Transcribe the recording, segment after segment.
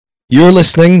You're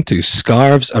listening to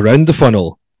Scarves Around the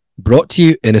Funnel, brought to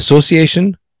you in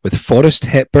association with Forrest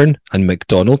Hepburn and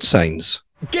McDonald Signs.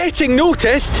 Getting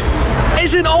noticed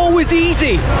isn't always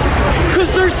easy,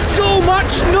 because there's so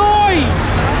much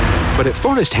noise. But at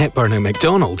Forrest Hepburn and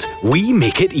McDonald, we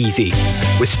make it easy.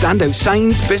 With standout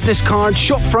signs, business cards,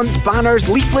 shop fronts, banners,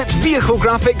 leaflets, vehicle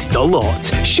graphics, the lot.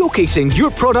 Showcasing your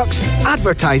products,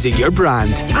 advertising your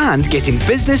brand, and getting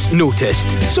business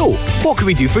noticed. So, what can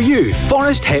we do for you?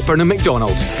 Forrest Hepburn and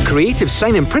McDonald. Creative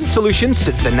sign and print solutions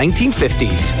since the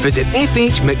 1950s. Visit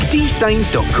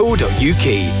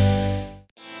fhmcdsigns.co.uk.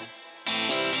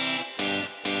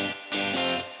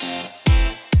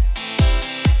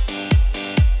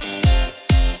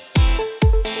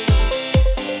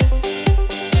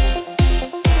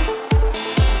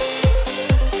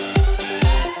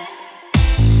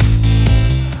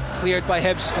 Cleared by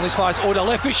Hibs, only as far as Oda,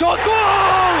 left foot shot, goal!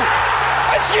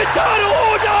 It's Yutaro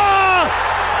Oda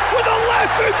with a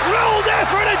left foot drilled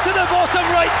effort into the bottom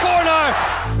right corner.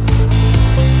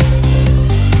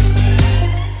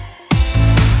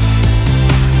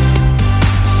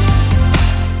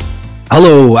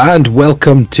 Hello and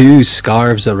welcome to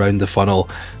Scarves Around the Funnel,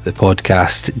 the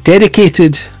podcast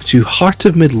dedicated to Heart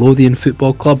of Midlothian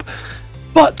Football Club,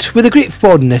 but with a great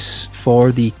fondness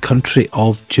for the country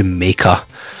of Jamaica.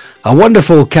 A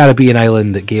wonderful Caribbean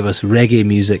island that gave us reggae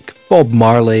music, Bob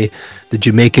Marley, the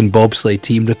Jamaican bobsleigh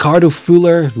team, Ricardo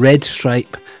Fuller, Red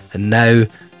Stripe, and now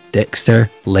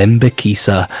Dexter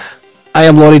Lembikisa. I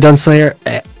am Laurie Dunsire,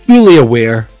 fully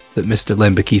aware that Mr.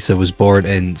 Lembikisa was born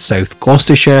in South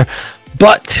Gloucestershire,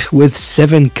 but with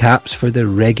 7 caps for the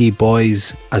Reggae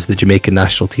Boys, as the Jamaican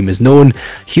national team is known,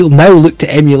 he'll now look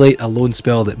to emulate a loan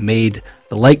spell that made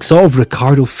the likes of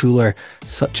Ricardo Fuller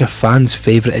such a fan's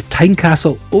favourite at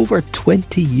Tynecastle over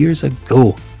 20 years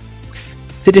ago.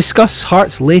 To discuss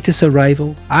Hearts' latest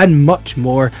arrival and much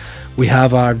more, we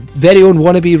have our very own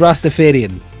wannabe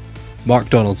Rastafarian, Mark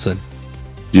Donaldson.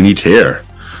 You need hair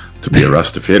to be a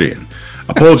Rastafarian.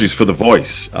 Apologies for the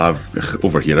voice.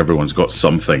 Over here everyone's got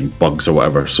something, bugs or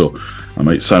whatever, so I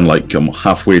might sound like I'm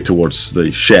halfway towards the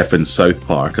chef in South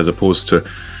Park as opposed to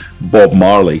Bob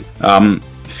Marley.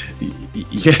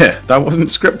 Yeah, that wasn't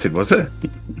scripted, was it?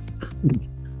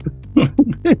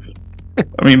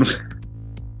 I mean,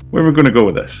 where are we going to go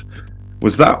with this?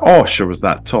 Was that Osh or was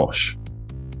that Tosh?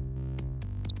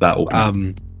 That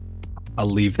opening. I'll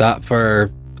leave that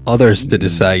for others to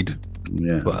decide.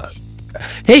 Yeah. But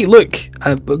hey, look,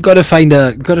 I've got to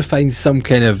find some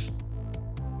kind of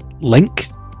link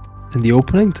in the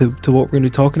opening to what we're going to be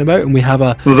talking about, and we have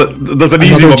there's an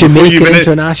easy one Jamaica before you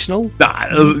International.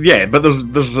 Yeah, but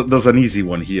there's an easy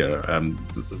one here.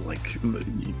 Like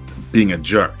being a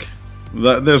jerk.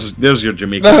 There's your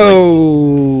Jamaican.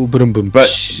 Oh, boom, boom. But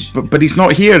he's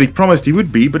not here. He promised he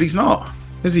would be, but he's not.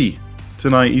 Is he?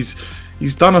 Tonight he's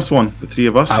done us one. The three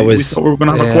of us. We thought we were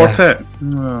going to have a quartet.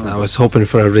 I was hoping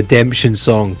for a redemption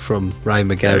song from Ryan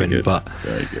McGowan, but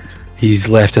very good. He's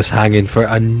left us hanging for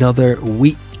another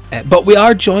week. But we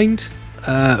are joined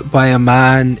by a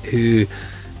man who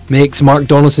makes Mark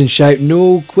Donaldson shout,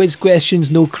 "No quiz questions,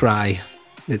 no cry."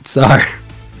 It's our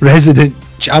resident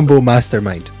Jambo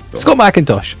mastermind, Scott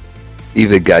McIntosh.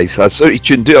 Evening, guys. I sort of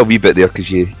tuned out a wee bit there because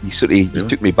you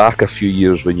took me back a few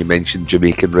years when you mentioned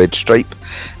Jamaican Red Stripe.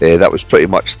 That was pretty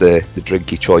much the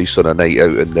drinky choice on a night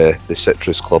out in the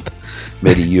Citrus Club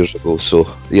many years ago. So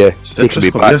yeah, taking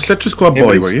me back. You're a Citrus Club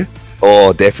boy, were you?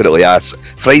 Oh, definitely. Yes.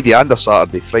 Friday and a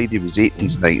Saturday. Friday was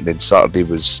 80s night, and then Saturday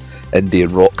was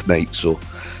Indian rock night. So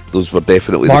those were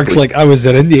definitely. Mark's like, I was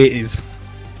there in the 80s.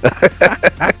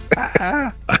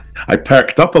 I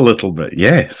perked up a little bit.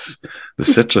 Yes, the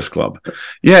Citrus Club.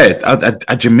 Yeah,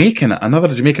 a Jamaican,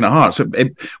 another Jamaican at heart. So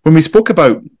when we spoke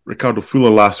about Ricardo Fuller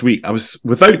last week, I was,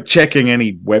 without checking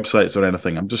any websites or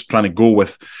anything, I'm just trying to go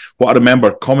with what I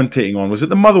remember commentating on. Was it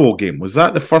the Motherwell game? Was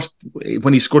that the first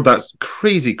when he scored that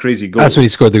crazy goal? That's when he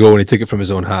scored the goal when he took it from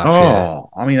his own half. Oh,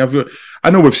 yeah. I mean,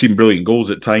 I know we've seen brilliant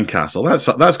goals at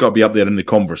Tynecastle. That's got to be up there in the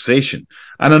conversation.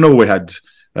 And I know we had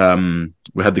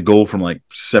the goal from like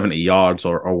 70 yards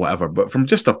or whatever, but from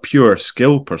just a pure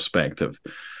skill perspective,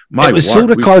 it was so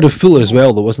Ricardo Fuller as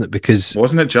well, though, wasn't it? Because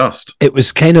wasn't it just? It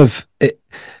was kind of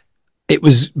it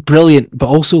was brilliant, but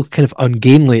also kind of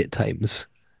ungainly at times.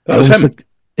 That was him.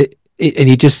 And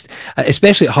he just,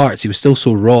 especially at Hearts, he was still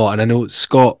so raw. And I know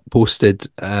Scott posted,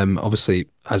 obviously,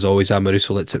 as always,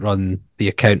 Amaruso lets it run. The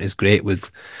account is great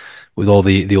with all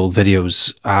the old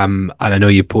videos. And I know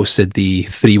you posted the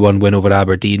 3-1 win over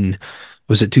Aberdeen.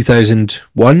 Was it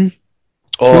 2001?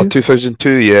 Oh, 2002,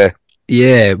 yeah.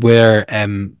 Yeah, where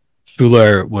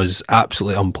Fuller was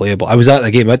absolutely unplayable. I was at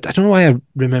the game. I don't know why I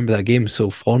remember that game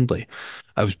so fondly.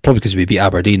 I was probably because we beat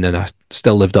Aberdeen, and I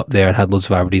still lived up there and had loads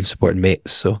of Aberdeen supporting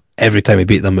mates. So every time we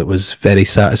beat them, it was very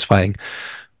satisfying.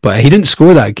 But he didn't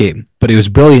score that game, but he was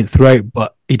brilliant throughout.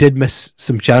 But he did miss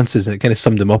some chances, and it kind of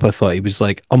summed him up. I thought he was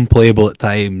like unplayable at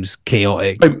times,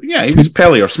 chaotic. Yeah, he was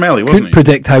Pelly or Smelly, wasn't he?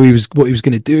 Couldn't predict what he was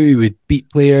going to do. He would beat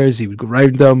players. He would go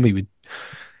round them. He would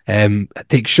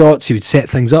take shots. He would set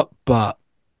things up. But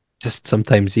just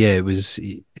sometimes,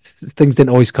 things didn't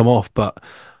always come off. But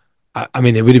I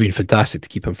mean, it would have been fantastic to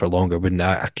keep him for longer, wouldn't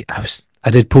it? I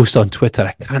did post on Twitter.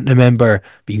 I can't remember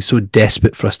being so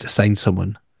desperate for us to sign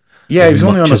someone. Yeah, he was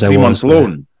only on a 3-month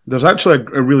loan. There's actually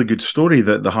a really good story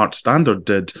that the Heart Standard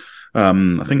did,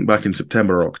 I think back in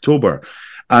September or October,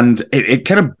 and it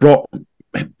kind of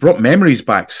brought memories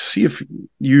back. See if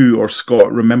you or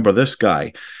Scott remember this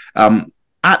guy.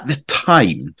 At the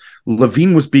time,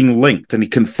 Levein was being linked, and he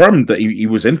confirmed that he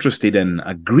was interested in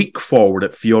a Greek forward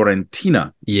at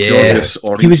Fiorentina. Yeah,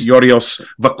 Yorios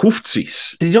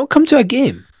Vakouftzis. Did he not come to a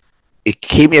game? He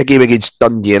came to a game against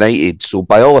Dundee United, so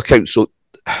by all accounts,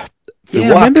 I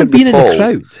remember being in the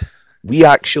crowd. We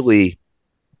actually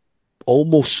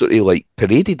almost sort of like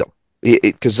paraded him.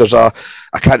 Because there's I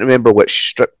can't remember which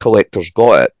strip collectors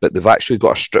got it, but they've actually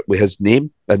got a strip with his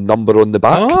name and number on the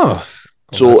back.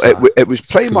 So it was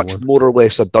pretty much more or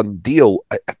less a done deal.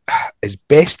 As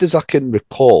best as I can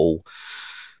recall,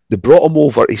 they brought him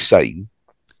over to sign.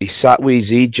 He sat with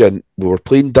his agent. We were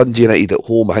playing Dundee United at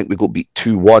home. I think we got beat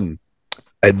 2-1.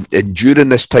 And during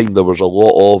this time, there was a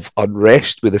lot of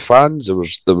unrest with the fans. There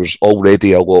was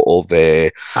already a lot of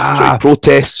sort of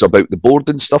protests about the board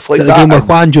and stuff like that. The game where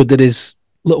Juanjo did his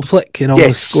little flick and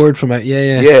almost scored from it.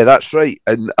 Yeah, that's right.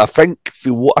 And I think,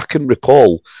 for what I can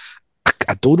recall,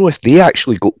 I don't know if they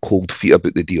actually got cold feet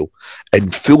about the deal.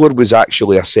 And Fuller was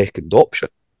actually a second option.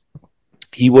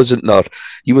 He wasn't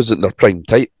their prime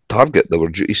target. They were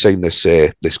due to sign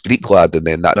this Greek lad, and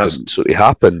then that didn't sort of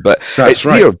happen. But it's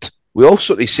weird. We all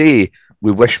sort of say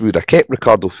we wish we would have kept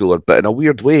Ricardo Fuller, but in a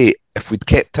weird way, if we'd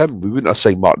kept him, we wouldn't have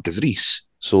signed Mark De Vries.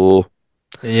 So,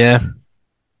 yeah,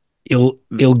 Il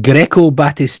Greco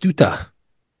Batistuta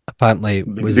apparently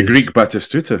was the Greek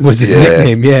Batistuta was his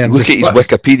nickname. Yeah, look at his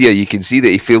Wikipedia, you can see that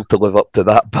he failed to live up to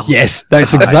that bill. Yes,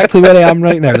 that's exactly where I am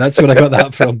right now. That's where I got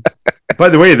that from. By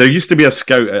the way, there used to be a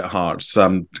scout at Hearts,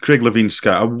 Craig Levein's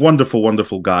scout, a wonderful,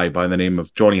 wonderful guy by the name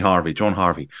of John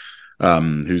Harvey.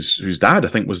 Whose dad I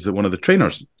think was one of the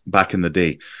trainers back in the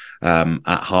day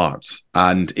at Hearts,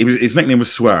 and his nickname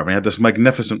was Swerve. He had this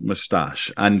magnificent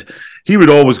moustache, and he would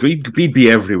always go. He'd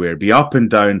be everywhere, be up and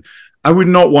down. I would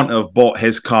not want to have bought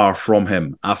his car from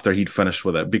him after he'd finished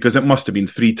with it, because it must have been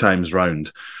 3 times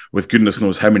round with goodness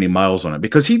knows how many miles on it,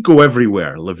 because he'd go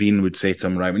everywhere. Levein would say to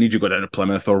him, right, we need you to go down to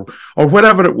Plymouth or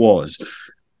wherever it was.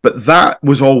 But that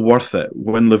was all worth it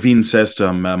when Levein says to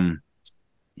him,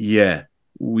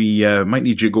 we might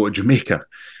need you to go to Jamaica,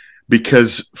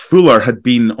 because Fuller had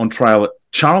been on trial at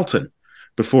Charlton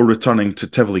before returning to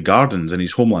Tivoli Gardens in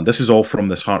his homeland. This is all from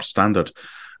this Heart Standard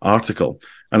article.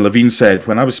 And Levein said,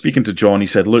 when I was speaking to John, he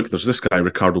said, look, there's this guy,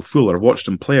 Ricardo Fuller. I've watched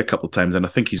him play a couple of times, and I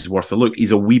think he's worth a look.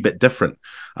 He's a wee bit different.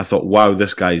 I thought, wow,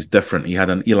 this guy's different. He had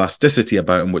an elasticity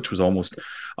about him, which was almost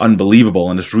unbelievable,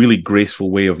 and this really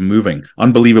graceful way of moving.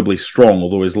 Unbelievably strong,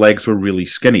 although his legs were really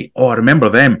skinny. Oh, I remember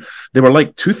them. They were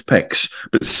like toothpicks,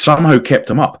 but somehow kept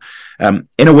him up.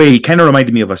 In a way, he kind of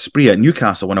reminded me of Asprilla at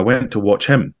Newcastle when I went to watch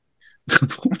him.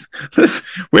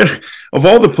 Where of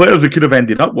all the players we could have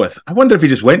ended up with, I wonder if he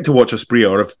just went to watch Asprilla,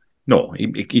 or if no, he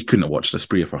couldn't have watched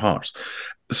Asprilla for Hearts.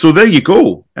 So there you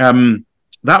go.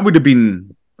 That would have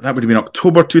been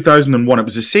October 2001. It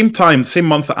was the same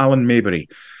month that Alan Maybury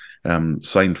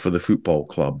signed for the football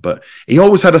club. But he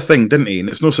always had a thing, didn't he? And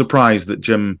it's no surprise that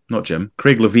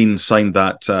Craig Levein signed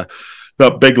that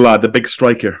big lad, the big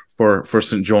striker for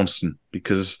St Johnstone,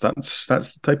 because that's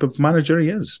the type of manager he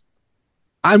is.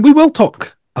 And we will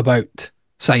talk about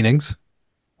signings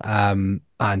and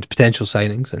potential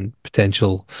signings and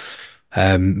potential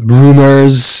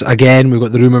rumours. Again, we've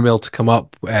got the rumour mill to come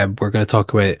up. We're going to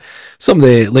talk about some of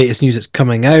the latest news that's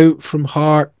coming out from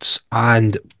Hearts,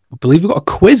 and I believe we've got a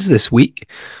quiz this week,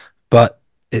 but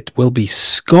it will be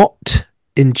Scott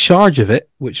in charge of it,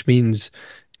 which means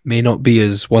it may not be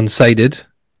as one-sided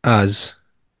as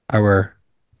our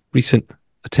recent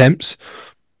attempts.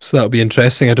 So that'll be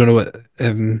interesting. I don't know what.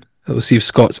 We'll see if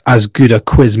Scott's as good a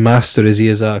quiz master as he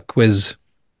is a quiz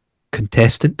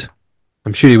contestant.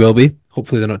 I'm sure he will be.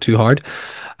 Hopefully they're not too hard.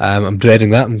 I'm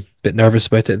dreading that. I'm a bit nervous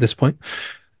about it at this point.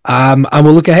 And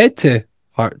we'll look ahead to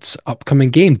Hearts' upcoming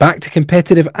game. Back to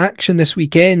competitive action this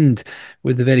weekend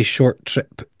with a very short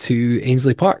trip to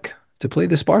Ainsley Park to play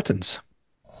the Spartans.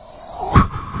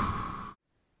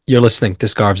 You're listening to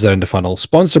Scarves Around the Funnel,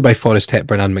 sponsored by Forest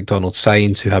Hepburn and McDonald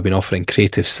Signs, who have been offering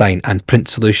creative sign and print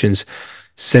solutions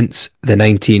since the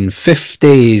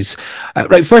 1950s.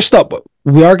 Right, first up,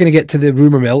 we are going to get to the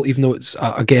rumour mill, even though it's,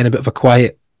 again, a bit of a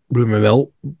quiet rumour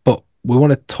mill, but we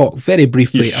want to talk very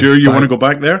briefly. You sure you want to go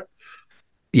back there?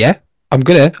 Yeah, I'm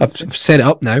going to. I've set it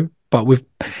up now, but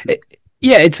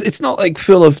it's not like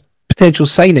full of potential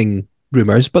signing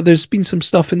rumours, but there's been some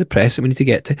stuff in the press that we need to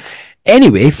get to.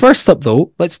 Anyway, first up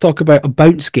though, let's talk about a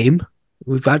bounce game.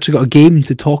 We've actually got a game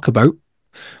to talk about,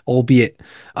 albeit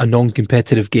a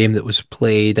non-competitive game that was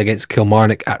played against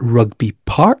Kilmarnock at Rugby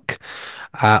Park.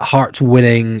 Hearts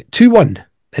winning 2-1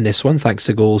 in this one, thanks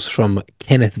to goals from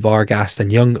Kenneth Vargas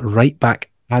and young right-back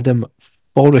Adam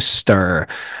Forrester.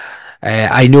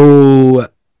 I know,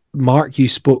 Mark, you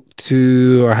spoke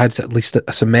to, or had at least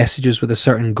some messages with a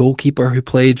certain goalkeeper who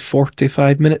played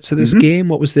 45 minutes of this game.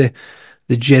 What was the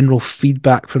general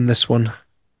feedback from this one?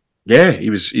 Yeah, he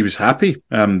was happy.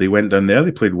 They went down there,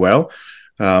 they played well.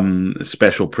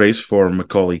 Special praise for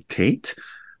Macaulay Tate.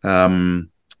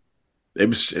 It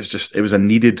was a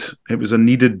needed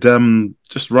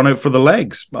just run out for the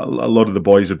legs. A lot of the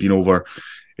boys have been over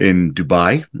in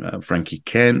Dubai. Frankie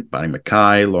Kent, Barry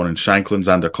Mackay, Lauren Shanklin,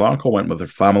 Xander Clark all went with their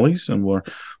families and were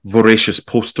voracious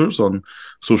posters on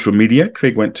social media.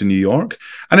 Craig went to New York,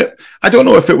 and I don't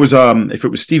know if it was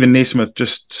Stephen Naismith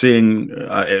just saying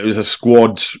it was a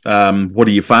squad. What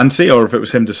do you fancy? Or if it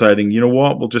was him deciding, you know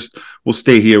what, we'll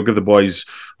stay here, we'll give the boys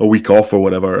a week off or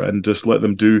whatever, and just let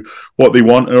them do what they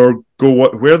want or go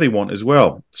where they want as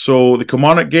well. So the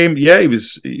Kilmarnock game, yeah, he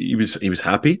was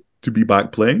happy to be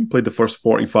back playing. Played the first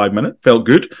 45 minutes, felt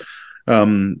good.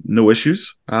 No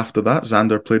issues after that.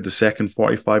 Xander played the second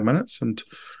 45 minutes, and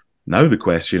now the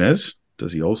question is,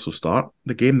 does he also start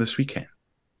the game this weekend?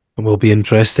 It will be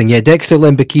interesting. Yeah, Dexter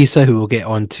Lembikisa, who we'll get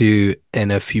on to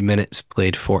in a few minutes,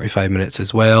 played 45 minutes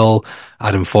as well.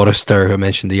 Adam Forrester, who I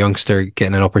mentioned, the youngster,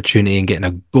 getting an opportunity and getting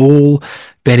a goal.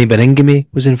 Benny Beningame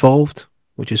was involved,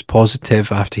 which is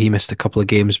positive after he missed a couple of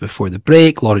games before the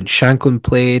break. Lawrence Shanklin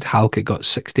played. Halkett got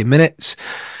 60 minutes.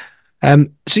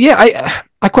 So yeah,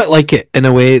 I quite like it in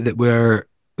a way that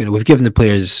we've given the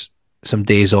players some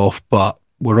days off, but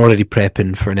we're already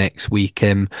prepping for next week.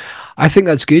 I think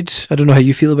that's good. I don't know how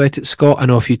you feel about it, Scott. I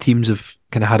know a few teams have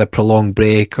kind of had a prolonged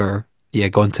break or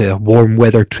gone to a warm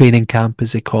weather training camp,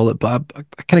 as they call it, but I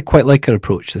kind of quite like our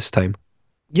approach this time.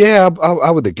 Yeah,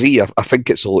 I would agree. I think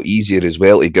it's a lot easier as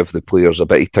well to give the players a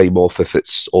bit of time off if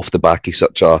it's off the back of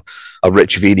such a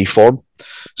rich, veiny form.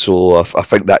 So I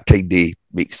think that kind of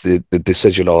makes the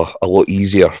decision a lot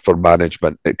easier for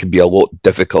management. It can be a lot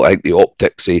difficult. I think the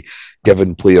optics of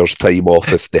giving players time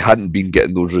off, if they hadn't been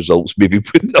getting those results, maybe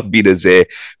wouldn't have been as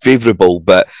favourable.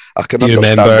 But I can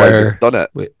understand why they've done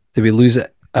it. Did we lose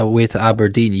it away to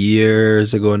Aberdeen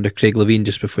years ago under Craig Levein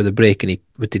just before the break? And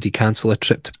did he cancel a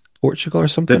trip to Portugal or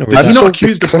something? Did he not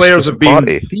accuse the players of being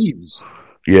thieves?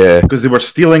 Yeah, because they were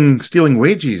stealing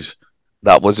wages.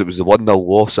 It was the 1-0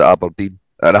 loss at Aberdeen.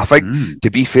 And I think, to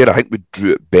be fair, I think we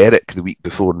drew at Berwick the week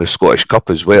before in the Scottish Cup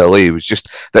as well. It was just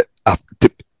that,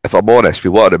 if I'm honest, we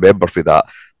want to remember for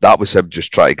that was him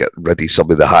just trying to get rid of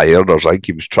some of the high earners. I think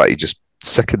he was trying to just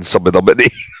sicken some of them and they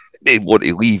didn't want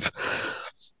to leave.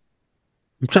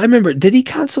 I'm trying to remember, did he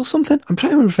cancel something? I'm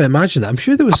trying to remember if I imagined that. I'm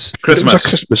sure there was a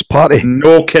Christmas party.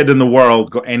 No kid in the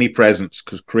world got any presents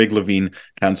because Craig Levein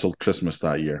cancelled Christmas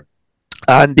that year.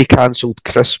 And he cancelled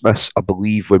Christmas, I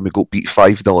believe, when we got beat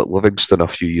 5-0 at Livingston a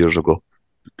few years ago.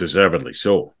 Deservedly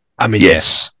so. I mean,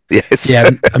 yes. Yeah,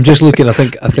 I'm just looking. I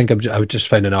think I just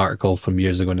found an article from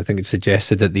years ago, and I think it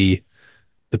suggested that the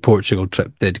Portugal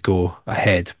trip did go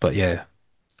ahead. But yeah.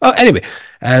 Oh, anyway,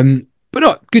 but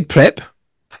no, good prep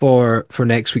for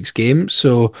next week's game.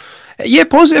 So yeah,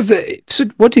 positive. So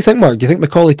what do you think, Mark? Do you think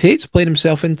Macaulay Tate's played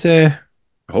himself into?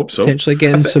 I hope so. Potentially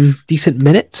getting some decent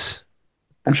minutes.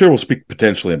 I'm sure we'll speak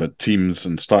potentially about teams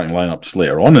and starting lineups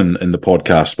later on in the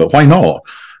podcast, but why not?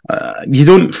 You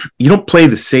don't play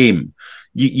the same.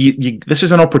 You this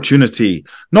is an opportunity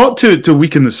not to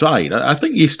weaken the side. I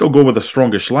think you still go with a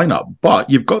strongish lineup,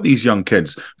 but you've got these young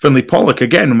kids. Finlay Pollock,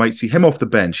 again, we might see him off the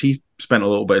bench. He spent a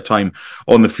little bit of time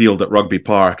on the field at Rugby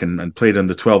Park and played in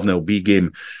the 12-0 B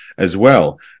game as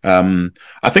well.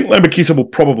 I think Lembikisa will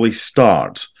probably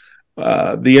start.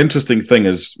 The interesting thing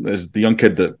is the young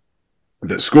kid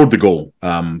that scored the goal,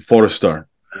 Forrester.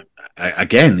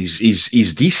 Again,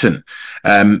 he's decent,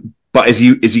 but is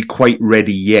he quite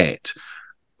ready yet?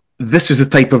 this is the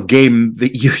type of game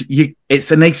that you it's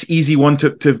a nice, easy one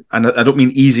to, and I don't mean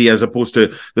easy as opposed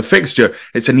to the fixture.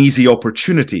 It's an easy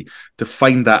opportunity to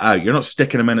find that out. You're not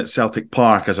sticking him in at Celtic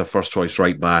Park as a first choice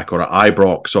right back or at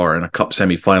Ibrox or in a cup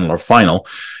semi-final or final,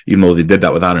 even though they did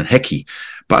that with Aaron Hickey.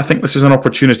 But I think this is an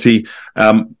opportunity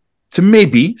to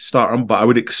maybe start him, but I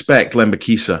would expect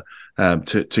Lembikisa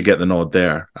to get the nod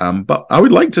there. But I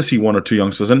would like to see one or two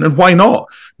youngsters, and why not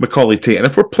Macaulay Tate? And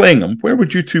if we're playing him, where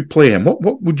would you two play him?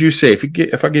 What would you say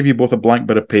if I gave you both a blank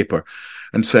bit of paper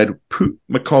and said, put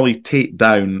Macaulay Tate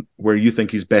down where you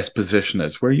think his best position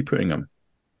is? Where are you putting him?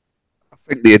 I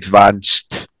think the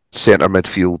advanced centre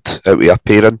midfield out with a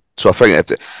pairing. So I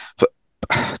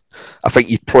think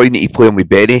you'd probably need to play him with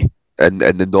Benny, and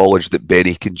the knowledge that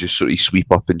Benny can just sort of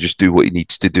sweep up and just do what he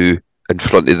needs to do in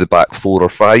front of the back 4 or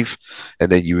 5, and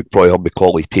then you would probably have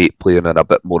Macaulay Tate playing in a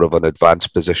bit more of an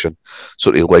advanced position,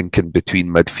 sort of linking between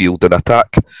midfield and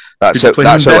attack. Could you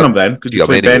play Denham then? Could you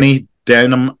play Benny,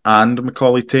 Denham and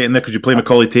Macaulay Tate in there? Could you play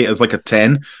Macaulay Tate as like a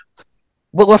 10?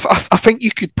 Well, I think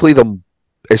you could play them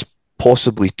as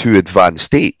possibly 2 advanced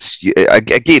states.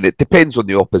 Again, it depends on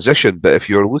the opposition, but if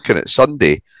you're looking at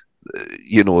Sunday,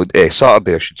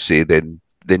 Saturday I should say, then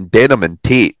Denham and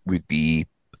Tate would be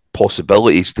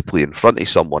possibilities to play in front of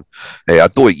someone. I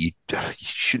don't. You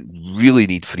shouldn't really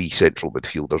need 3 central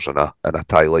midfielders in a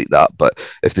tie like that. But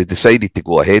if they decided to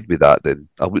go ahead with that, then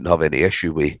I wouldn't have any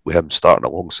issue with him starting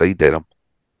alongside Denham.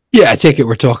 Yeah, I take it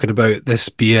we're talking about this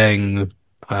being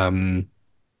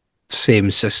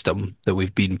same system that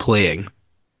we've been playing,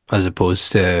 as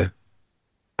opposed to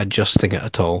adjusting it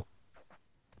at all.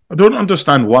 I don't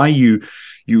understand why you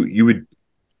would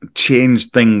change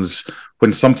things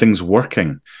when something's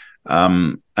working.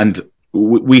 And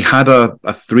we had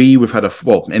a 3, we've had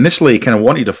initially he kind of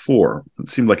wanted a 4. It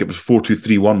seemed like it was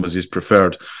 4-2-3-1 was his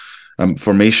preferred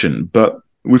formation, but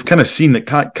we've kind of seen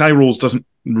that Kai Rolls doesn't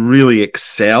really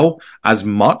excel as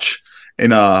much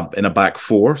in a back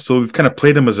 4, so we've kind of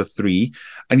played him as a 3,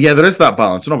 and yeah, there is that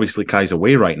balance, and obviously Kai's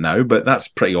away right now, but that's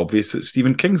pretty obvious that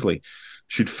Stephen Kingsley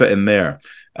should fit in there.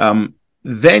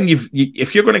 Then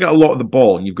if you're going to get a lot of the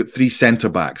ball and you've got 3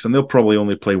 centre-backs, and they'll probably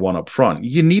only play 1 up front,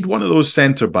 you need one of those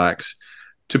centre-backs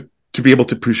to be able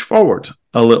to push forward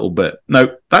a little bit. Now,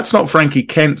 that's not Frankie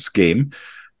Kent's game,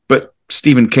 but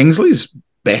Stephen Kingsley's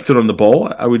better on the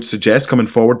ball, I would suggest, coming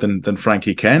forward than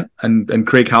Frankie Kent and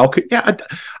Craig Halkett. Yeah,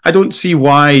 I don't see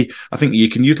why. I think you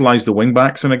can utilise the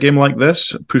wing-backs in a game like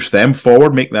this, push them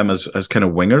forward, make them as kind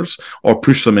of wingers, or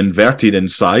push them inverted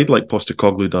inside like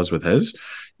Postecoglou does with his.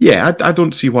 Yeah, I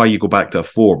don't see why you go back to a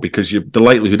 4, because the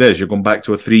likelihood is you're going back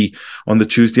to a 3 on the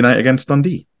Tuesday night against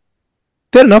Dundee.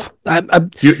 Fair enough. Do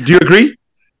you agree?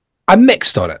 I'm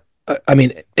mixed on it. I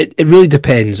mean, it really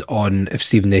depends on if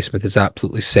Stephen Naismith is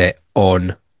absolutely set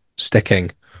on sticking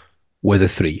with a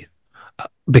 3.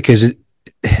 Because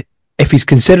if he's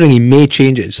considering he may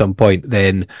change it at some point,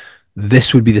 then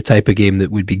this would be the type of game that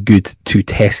would be good to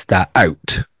test that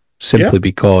out, simply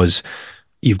because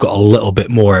you've got a little bit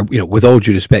more, with all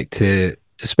due respect to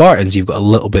Spartans, you've got a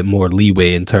little bit more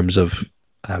leeway in terms of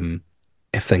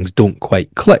if things don't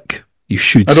quite click, you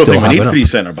should still have enough. I don't think we need 3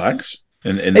 centre-backs.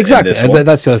 Exactly.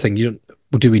 That's the other thing.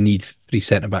 Do we need 3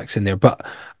 centre-backs in there? But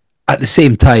at the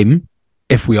same time,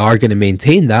 if we are going to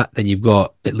maintain that, then you've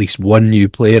got at least 1 new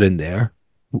player in there.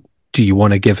 Do you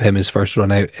want to give him his first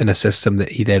run out in a system that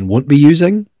he then won't be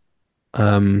using?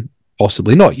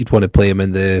 Possibly not. You'd want to play him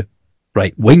in the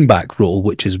right wing-back role,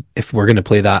 which is, if we're going to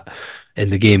play that in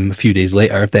the game a few days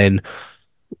later, then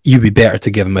you'd be better to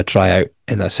give him a tryout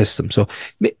in that system. So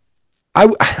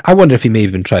I wonder if he may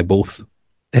even try both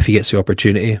if he gets the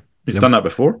opportunity. He's done that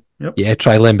before. Yep. Yeah,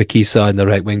 try Lembikisa in the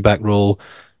right wing-back role,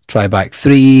 try back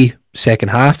 3, second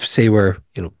half, say we're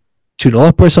 2-0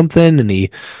 up or something, and he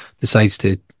decides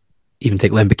to even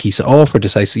take Lembikisa off, or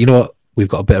decides, what, we've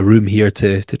got a bit of room here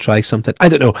to try something. I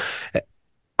don't know.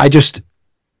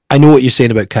 I know what you're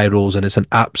saying about Kai Rolls, and it's an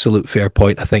absolute fair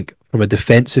point. I think from a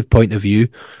defensive point of view,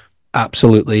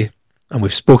 absolutely, and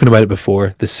we've spoken about it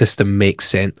before, the system makes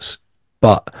sense.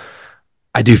 But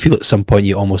I do feel at some point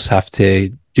you almost have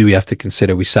to, we have to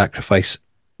consider we sacrifice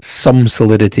some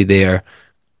solidity there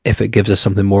if it gives us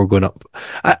something more going up.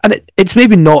 And it's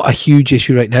maybe not a huge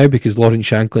issue right now because Lawrence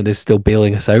Shankland is still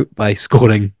bailing us out by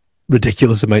scoring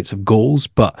ridiculous amounts of goals,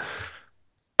 but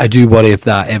I do worry if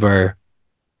that ever...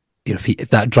 if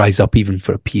that dries up even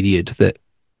for a period, that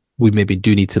we maybe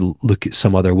do need to look at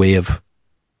some other way of,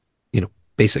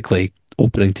 basically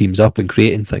opening teams up and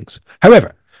creating things.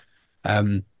 However,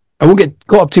 I won't get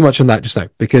caught up too much on that just now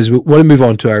because we want to move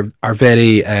on to our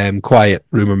very quiet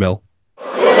rumour mill.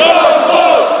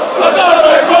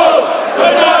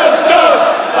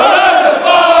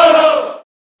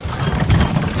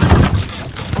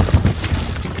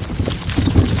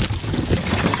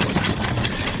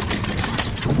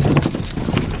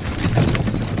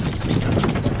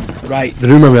 Right, the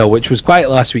rumour mill, which was quiet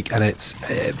last week, and it's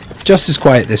just as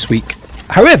quiet this week.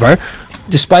 However,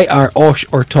 despite our osh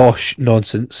or tosh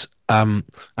nonsense, and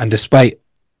despite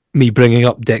me bringing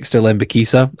up Dexter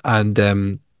Lembikisa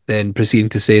and then proceeding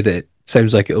to say that it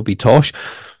sounds like it'll be tosh,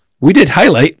 we did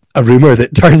highlight a rumour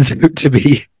that turns out to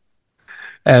be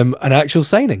an actual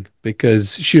signing,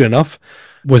 because sure enough,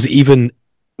 was it even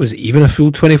a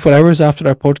full 24 hours after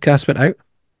our podcast went out?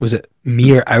 Was it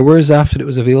mere hours after it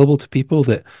was available to people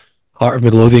that Heart of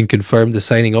Midlothian confirmed the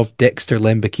signing of Dexter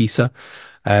Lembikisa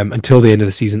until the end of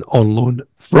the season on loan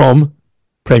from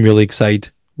Premier League side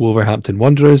Wolverhampton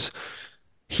Wanderers?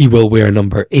 He will wear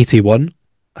number 81.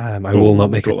 I will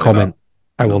not make a comment.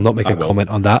 I will not make a comment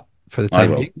on that for the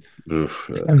time being.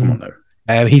 Come on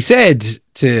now. He said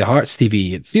to Hearts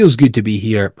TV, "It feels good to be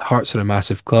here. Hearts are a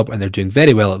massive club and they're doing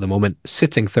very well at the moment,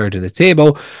 sitting third in the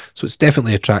table. So it's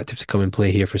definitely attractive to come and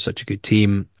play here for such a good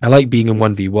team. I like being in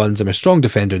 1v1s. I'm a strong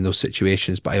defender in those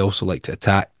situations, but I also like to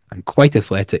attack. I'm quite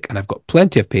athletic and I've got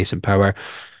plenty of pace and power."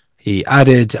 He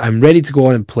added, "I'm ready to go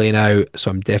on and play now,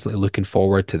 so I'm definitely looking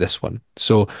forward to this one."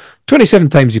 So 27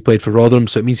 times he played for Rotherham,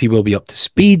 so it means he will be up to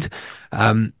speed.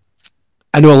 I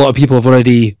know a lot of people have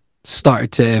already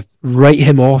started to write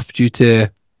him off due to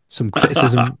some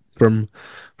criticism from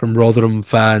Rotherham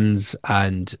fans,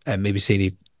 and maybe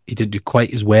saying he didn't do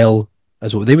quite as well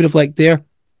as what they would have liked there.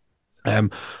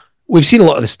 We've seen a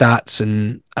lot of the stats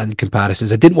and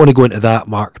comparisons. I didn't want to go into that,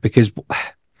 Mark, because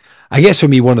I guess for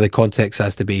me, one of the contexts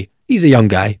has to be he's a young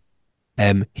guy.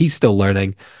 He's still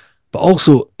learning, but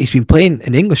also he's been playing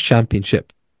an English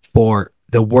Championship for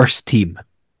the worst team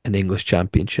in English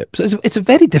Championship. So it's a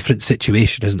very different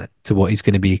situation, isn't it, to what he's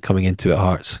going to be coming into at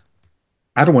Hearts?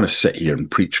 I don't want to sit here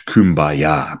and preach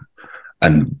kumbaya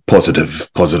and positive,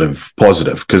 because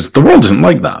the world isn't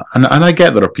like that. And I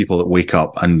get there are people that wake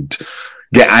up and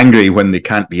get angry when they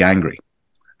can't be angry.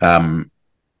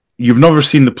 You've never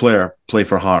seen the player play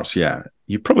for Hearts yet.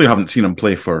 You probably haven't seen him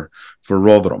play for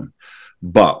Rotherham.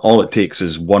 But all it takes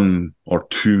is one or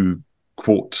two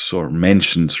quotes or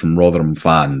mentions from Rotherham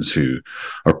fans who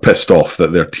are pissed off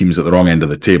that their team's at the wrong end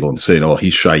of the table and saying, "Oh,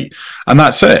 he's shite." And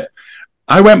that's it.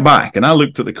 I went back and I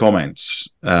looked at the comments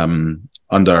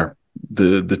under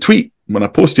the tweet when I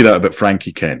posted out about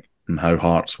Frankie Kent and how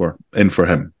Hearts were in for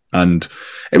him. And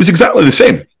it was exactly the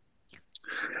same.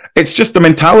 It's just the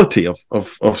mentality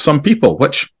of some people,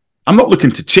 which I'm not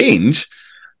looking to change,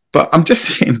 but I'm just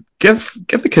saying, give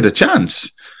the kid a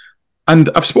chance. And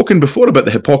I've spoken before about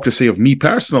the hypocrisy of me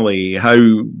personally,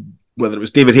 how whether it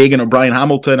was David Hagan or Brian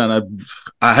Hamilton, and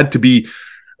I had to be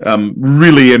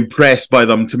really impressed by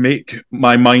them to make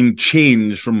my mind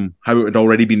change from how it had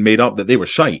already been made up that they were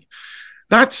shite.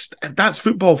 That's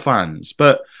football fans.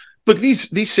 But look,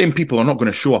 these same people are not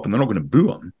going to show up and they're not going to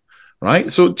boo him,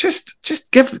 right? So just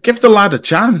give the lad a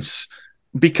chance,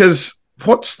 because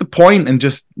what's the point in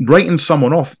just writing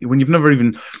someone off when you've never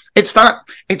even... It's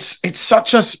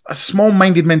such a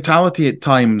small-minded mentality at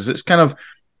times. It's kind of,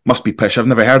 must be pish, I've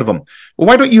never heard of them. Well,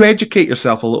 why don't you educate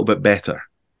yourself a little bit better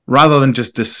rather than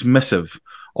just dismissive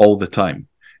all the time?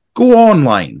 Go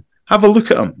online, have a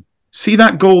look at him, see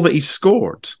that goal that he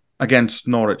scored against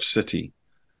Norwich City.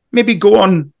 Maybe go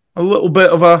on a little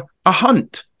bit of a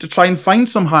hunt to try and find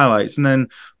some highlights, and then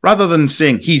rather than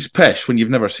saying he's pish when you've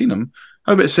never seen him,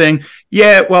 how about saying,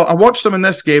 yeah, well, I watched him in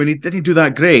this game and he didn't do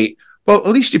that great. Well,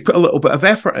 at least you put a little bit of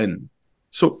effort in.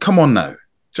 So come on now.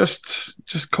 Just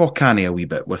call canny a wee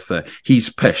bit with the he's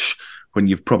pish when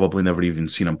you've probably never even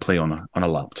seen him play on a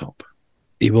laptop.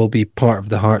 He will be part of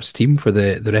the Hearts team for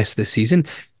the rest of the season.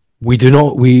 We do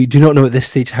not know at this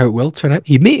stage how it will turn out.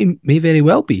 He may very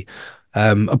well be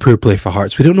a poor play for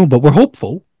Hearts. We don't know, but we're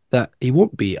hopeful that he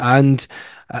won't be. And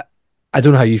I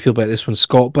don't know how you feel about this one,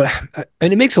 Scott, but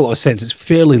and it makes a lot of sense. It's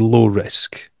fairly low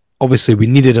risk. Obviously, we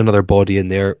needed another body in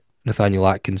there. Nathaniel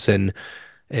Atkinson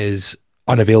is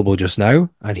unavailable just now,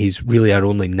 and he's really our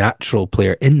only natural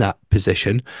player in that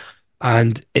position.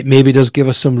 And it maybe does give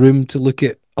us some room to look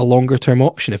at a longer-term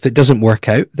option. If it doesn't work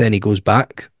out, then he goes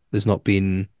back. There's not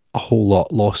been a whole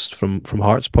lot lost from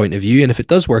Hearts' point of view. And if it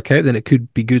does work out, then it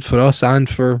could be good for us and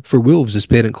for Wolves as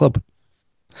parent club.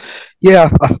 Yeah,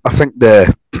 I think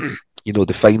the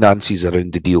finances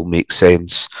around the deal make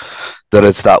sense. There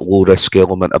is that low risk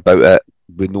element about it.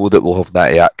 We know that we'll have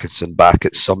Natty Atkinson back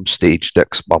at some stage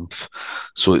next month,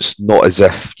 so it's not as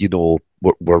if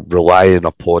we're relying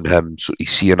upon him. So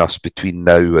he's seeing us between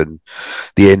now and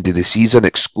the end of the season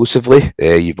exclusively.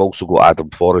 You've also got Adam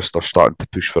Forrester starting to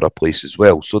push for a place as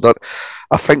well. So that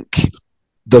I think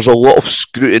there's a lot of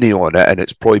scrutiny on it, and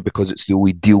it's probably because it's the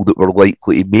only deal that we're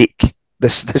likely to make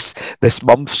this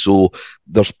month. So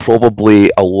there's probably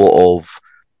a lot of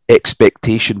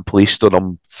expectation placed on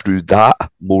him through that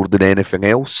more than anything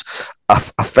else.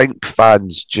 I think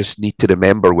fans just need to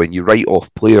remember when you write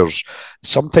off players,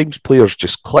 sometimes players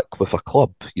just click with a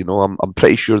club. You know, I'm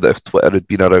pretty sure that if Twitter had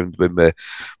been around when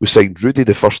we signed Rudy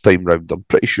the first time round, I'm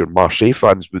pretty sure Marseille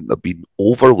fans wouldn't have been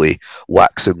overly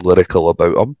waxing lyrical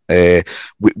about him.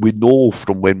 We know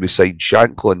from when we signed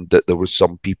Shanklin that there was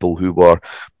some people who were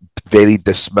very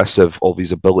dismissive of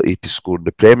his ability to score in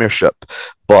the Premiership,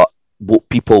 but what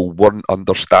people weren't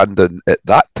understanding at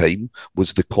that time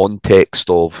was the context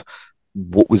of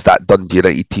what was that Dundee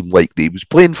United team like that he was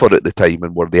playing for at the time,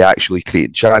 and were they actually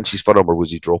creating chances for him, or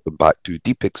was he dropping back too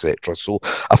deep, etc. So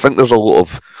I think there's a lot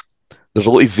of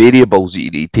variables that you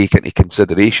need to take into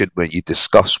consideration when you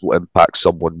discuss what impact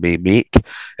someone may make.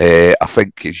 I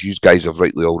think, as you guys have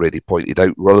rightly already pointed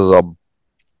out, rather than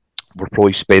we're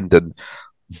probably spending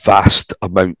vast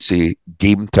amounts of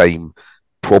game time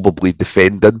probably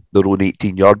defending their own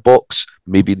 18-yard box,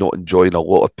 maybe not enjoying a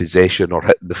lot of possession or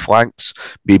hitting the flanks,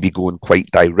 maybe going quite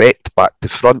direct back to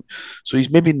front. So he's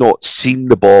maybe not seen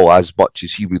the ball as much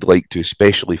as he would like to,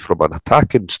 especially from an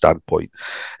attacking standpoint.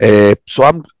 So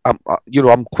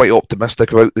I'm quite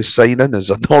optimistic about this signing,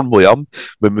 as I normally am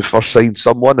when we first sign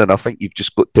someone, and I think you've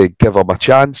just got to give him a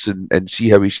chance and see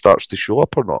how he starts to show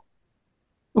up or not.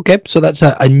 Okay, so that's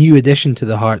a new addition to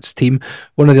the Hearts team.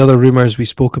 One of the other rumours we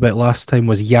spoke about last time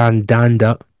was Jan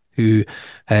Danda, who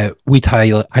we'd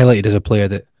highlighted as a player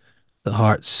that the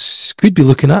Hearts could be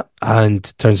looking at,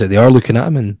 and turns out they are looking at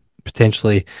him and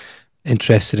potentially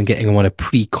interested in getting him on a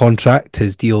pre-contract.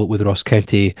 His deal with Ross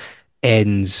County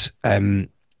ends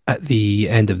at the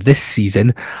end of this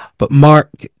season. But Mark,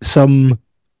 some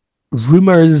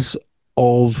rumours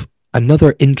of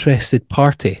another interested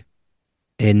party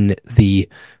in the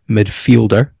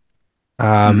midfielder.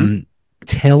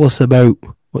 Tell us about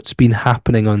what's been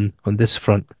happening on this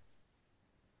front.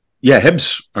 Yeah,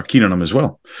 Hibs are keen on him as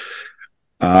well.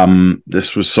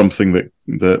 This was something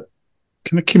that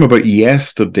kind of came about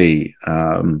yesterday.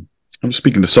 I'm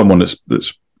speaking to someone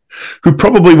that's who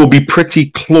probably will be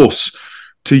pretty close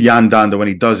to Jan Danda when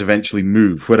he does eventually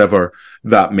move, wherever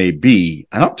that may be.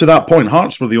 And up to that point,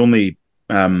 Hearts were the only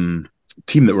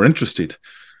team that were interested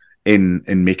in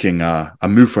making a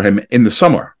move for him in the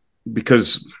summer,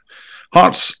 because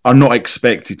Hearts are not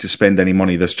expected to spend any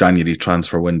money this January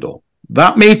transfer window.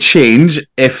 That may change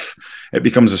if it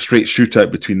becomes a straight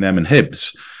shootout between them and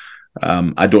Hibs.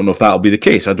 I don't know if that'll be the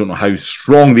case. I don't know how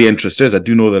strong the interest is. I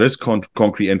do know there is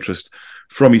concrete interest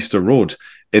from Easter Road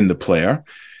in the player.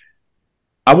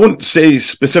 I won't say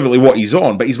specifically what he's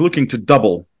on, but he's looking to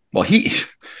double. Well,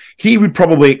 he would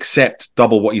probably accept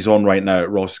double what he's on right now at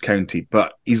Ross County,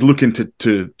 but he's looking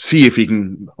to see if he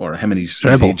can, or him and his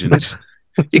agents.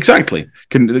 Exactly.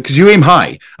 Because you aim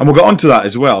high. And we'll get onto that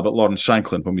as well, about Lawrence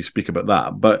Shanklin when we speak about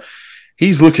that. But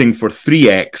he's looking for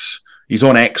 3x. He's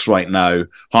on X right now.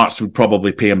 Hearts would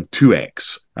probably pay him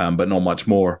 2x, but not much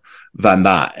more than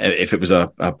that if it was a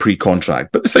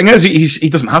pre-contract. But the thing is, he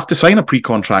doesn't have to sign a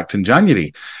pre-contract in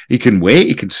January. He can wait.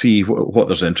 He can see what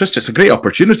there's interest. It's a great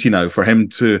opportunity now for him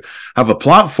to have a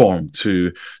platform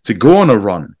to go on a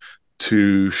run,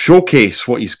 to showcase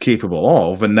what he's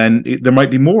capable of, and then there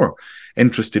might be more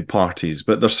interested parties.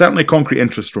 But there's certainly concrete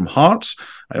interest from Hearts.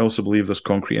 I also believe there's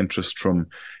concrete interest from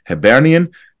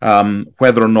Hibernian.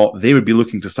 Whether or not they would be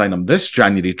looking to sign him this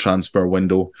January transfer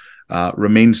window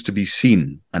remains to be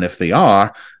seen. And if they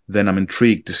are, then I'm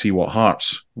intrigued to see what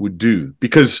Hearts would do.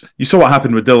 Because you saw what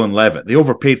happened with Dylan Levitt. They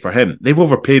overpaid for him. They've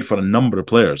overpaid for a number of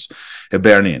players,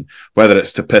 Hibernian, whether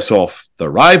it's to piss off their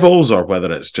rivals or whether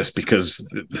it's just because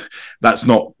that's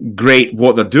not great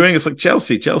what they're doing. It's like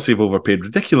Chelsea. Chelsea have overpaid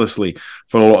ridiculously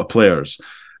for a lot of players.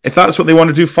 If that's what they want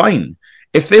to do, fine.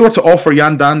 If they were to offer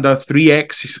Jan Danda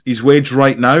 3x his wage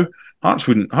right now, Hearts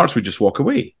would just walk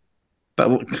away.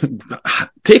 But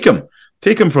take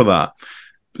him for that.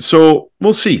 So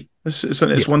we'll see.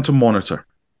 It's one to monitor.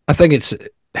 I think it's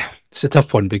a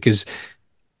tough one, because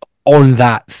on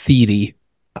that theory,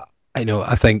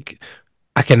 I think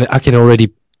I can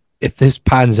already, if this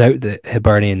pans out that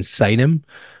Hibernians sign him,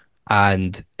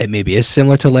 and it maybe is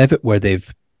similar to Levitt where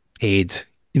they've paid,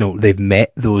 they've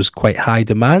met those quite high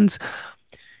demands.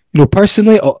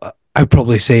 Personally, I'd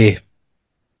probably say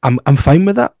I'm fine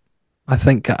with that. I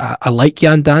think I like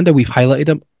Jan Danda. We've highlighted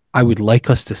him. I would like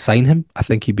us to sign him. I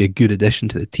think he'd be a good addition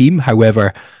to the team.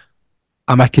 However,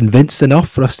 am I convinced enough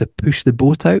for us to push the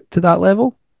boat out to that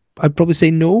level? I'd probably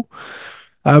say no.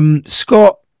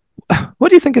 Scott, what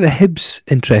do you think of the Hibs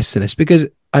interest in this? Because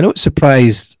I know it's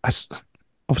surprised.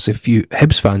 Obviously, a few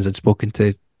Hibs fans I'd spoken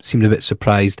to seemed a bit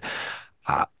surprised.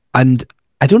 And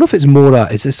I don't know if it's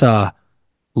more is this a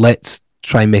let's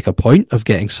try and make a point of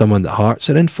getting someone that Hearts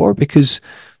are in for? Because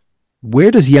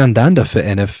where does Jan Danda fit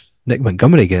in if Nick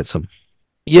Montgomery gets him?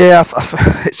 Yeah,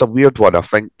 it's a weird one. I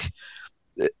think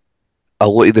a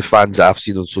lot of the fans that I've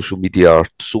seen on social media are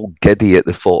so giddy at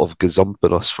the thought of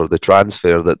gazumping us for the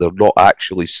transfer that they're not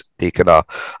actually taking a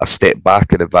step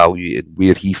back and evaluating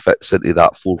where he fits into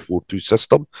that 4-4-2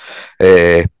 system.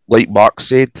 Like Mark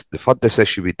said, they've had this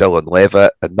issue with Dylan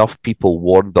Levitt. Enough people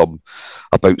warned them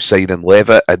about signing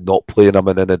Levitt and not playing him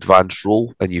in an advanced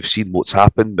role, and you've seen what's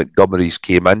happened. Montgomery's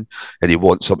came in and he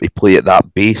wants him to play at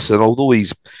that base, and although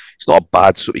he's not a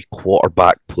bad sort of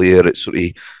quarterback player, it's sort of,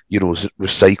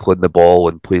 recycling the ball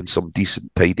and playing some decent,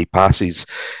 tidy passes.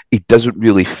 He doesn't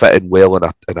really fit in well in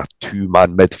a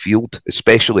two-man midfield,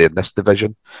 especially in this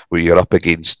division where you're up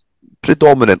against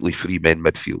predominantly three-men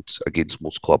midfields against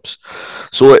most clubs.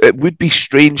 So it would be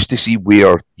strange to see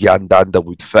where Jan Danda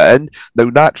would fit in. Now,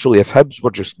 naturally, if Hibs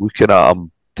were just looking at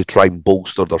him to try and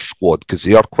bolster their squad, because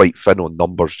they are quite thin on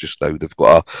numbers just now. They've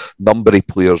got a number of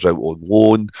players out on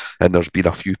loan, and there's been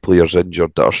a few players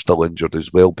injured that are still injured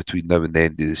as well between now and the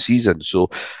end of the season. So,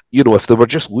 if they were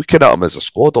just looking at him as a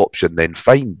squad option, then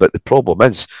fine. But the problem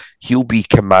is, he'll be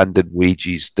commanding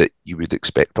wages that you would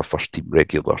expect a first-team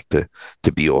regular to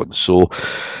be on. So,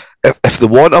 if they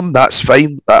want him, that's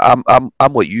fine. I'm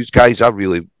like you guys. I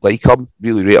really like him,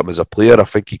 really rate him as a player. I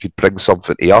think he could bring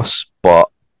something to us, but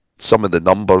some of the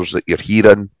numbers that you're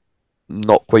hearing,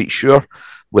 not quite sure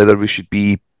whether we should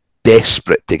be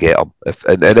desperate to get him.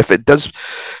 If it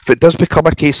does become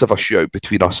a case of a shootout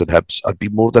between us and Hibs, I'd be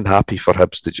more than happy for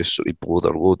Hibs to just sort of blow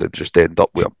their load and just end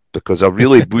up with him, because I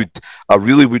really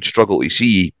would struggle to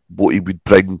see what he would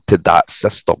bring to that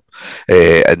system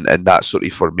and that sort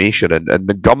of formation. And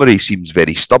Montgomery seems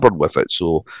very stubborn with it,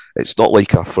 so it's not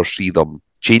like I foresee them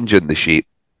changing the shape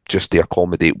just to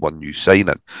accommodate one new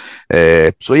signing.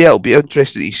 So yeah, it'll be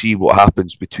interesting to see what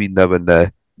happens between now and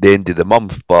the end of the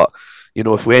month. But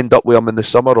if we end up with him in the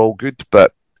summer, all good.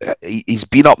 But he's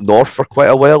been up north for quite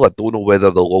a while. I don't know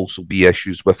whether there'll also be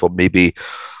issues with him maybe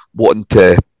wanting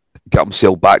to get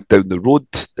himself back down the road.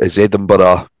 Is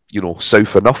Edinburgh,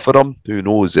 south enough for him? Who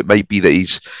knows? It might be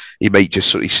that he might just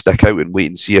sort of stick out and wait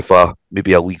and see if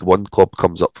maybe a League One club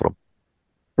comes up for him.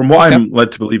 From what I'm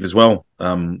led to believe as well,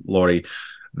 Laurie,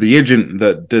 the agent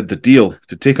that did the deal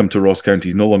to take him to Ross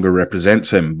County no longer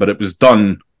represents him, but it was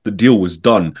done. The deal was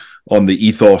done on the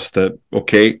ethos that,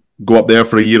 okay, go up there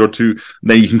for a year or two,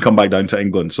 then you can come back down to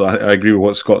England. So I agree with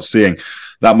what Scott's saying.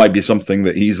 That might be something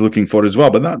that he's looking for as well.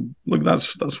 But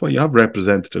that's why you have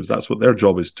representatives. That's what their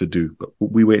job is to do. But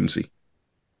we wait and see.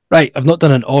 Right, I've not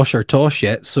done an Osh or Tosh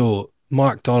yet, so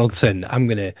Mark Donaldson, I'm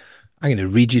gonna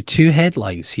read you two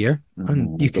headlines here,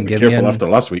 and you can give me careful after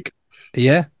last week.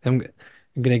 Yeah, I'm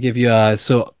going to give you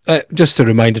just a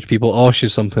reminder to people, Osh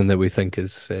is something that we think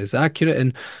is accurate,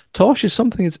 and Tosh is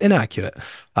something that's inaccurate.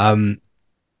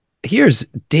 Here's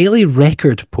Daily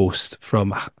Record post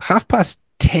from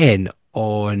 10:30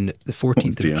 on the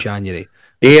 14th of January.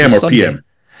 AM or PM?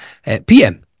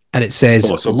 PM. And it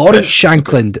says, Lawrence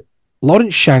Shankland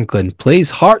plays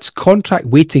Hearts contract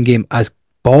waiting game as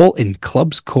ball in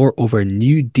club's court over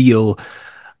new deal.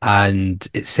 And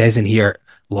it says in here,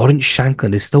 Lawrence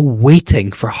Shankland is still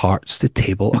waiting for Hearts to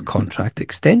table a contract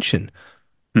extension.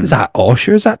 Is that Osh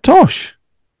or is that Tosh?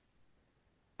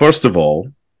 First of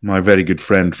all, my very good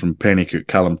friend from Pennycook,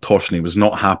 Callum Toshney, was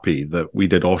not happy that we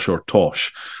did Osh or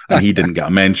Tosh, and he didn't get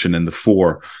a mention in the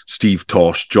four: Steve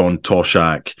Tosh, John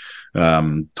Toshak,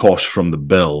 Tosh from the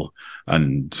Bill,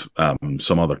 and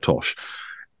some other Tosh.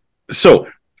 So,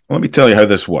 let me tell you how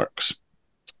this works.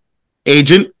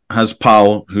 Agent has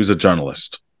pal who's a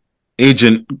journalist.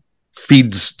 Agent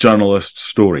feeds journalist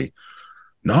story.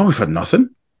 No, we've had nothing.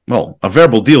 Well, a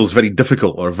verbal deal is very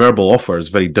difficult, or a verbal offer is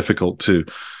very difficult to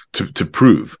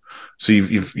prove. So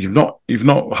you've not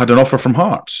had an offer from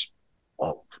Hearts.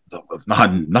 Well,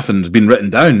 nothing's been written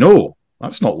down. No,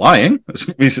 that's not lying. That's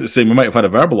basically saying we might have had a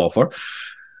verbal offer.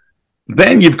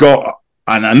 Then you've got,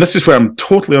 and this is where I'm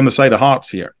totally on the side of Hearts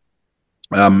here.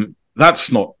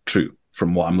 That's not true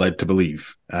from what I'm led to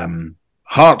believe.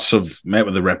 Hearts have met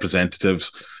with the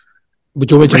representatives. But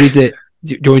do you want me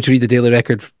to read the Daily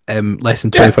Record less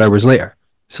than 24 hours later?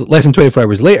 So less than 24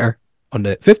 hours later, on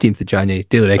the 15th of January,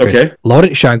 Daily Record,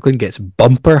 Lawrence Shankland gets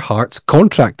bumper Hearts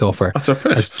contract offer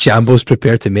as Jambo's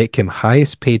prepared to make him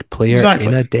highest paid player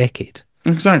in a decade.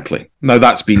 Exactly. Now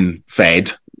that's been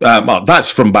fed. Well, that's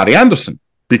from Barry Anderson,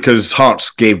 because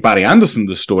Hearts gave Barry Anderson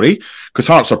the story, because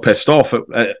Hearts are pissed off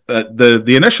at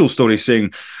the initial story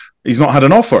saying he's not had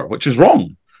an offer, which is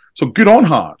wrong. So good on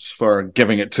Hearts for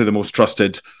giving it to the most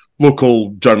trusted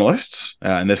local journalists,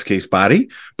 in this case Barry.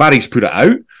 Barry's put it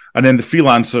out, and then the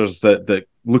freelancers that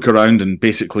look around and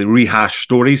basically rehash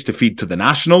stories to feed to the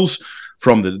nationals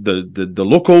from the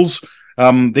locals,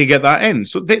 they get that in.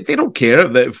 So they don't care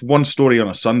that if one story on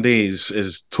a Sunday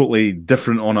is totally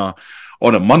different on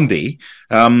a Monday.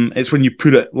 It's when you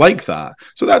put it like that.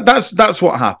 So that's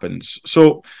what happens.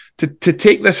 So to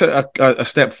take this a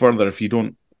step further, if you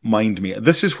don't mind me,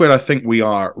 this is where I think we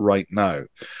are right now.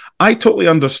 I totally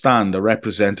understand a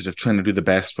representative trying to do the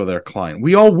best for their client.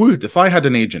 We all would. If I had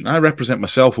an agent, I represent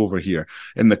myself over here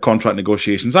in the contract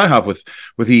negotiations I have with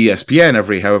ESPN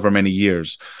every however many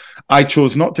years. I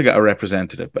chose not to get a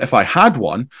representative, but if I had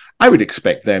one, I would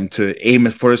expect them to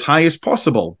aim for as high as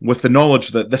possible with the knowledge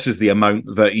that this is the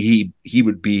amount that he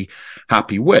would be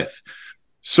happy with.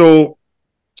 So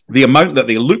the amount that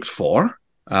they looked for,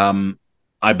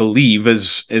 I believe,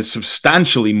 is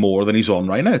substantially more than he's on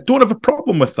right now. Don't have a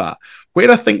problem with that. Where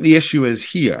I think the issue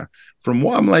is here, from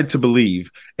what I'm led to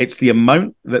believe, it's the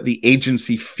amount that the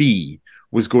agency fee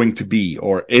was going to be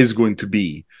or is going to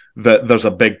be that there's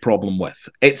a big problem with.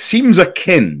 It seems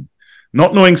akin,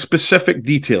 not knowing specific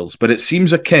details, but it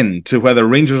seems akin to whether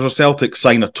Rangers or Celtic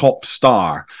sign a top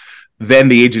star, then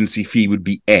the agency fee would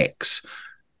be X.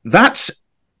 That's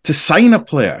to sign a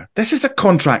player. This is a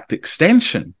contract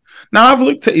extension. Now, I've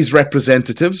looked at his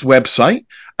representatives' website,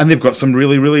 and they've got some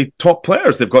really, really top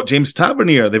players. They've got James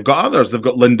Tavernier. They've got others. They've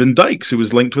got Lyndon Dykes, who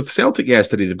was linked with Celtic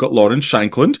yesterday. They've got Lawrence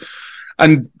Shankland.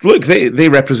 And look, they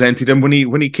represented him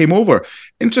when he came over.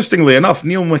 Interestingly enough,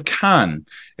 Neil McCann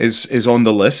is on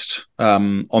the list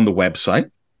on the website.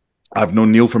 I've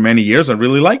known Neil for many years. I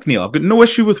really like Neil. I've got no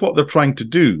issue with what they're trying to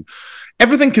do.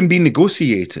 Everything can be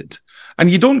negotiated. And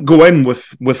you don't go in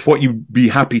with what you'd be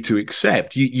happy to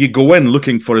accept. You go in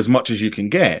looking for as much as you can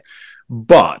get.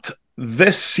 But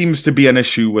this seems to be an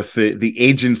issue with the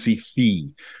agency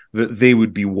fee that they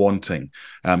would be wanting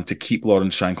to keep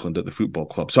Lawrence Shankland at the football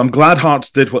club. So I'm glad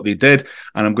Hearts did what they did,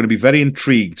 and I'm going to be very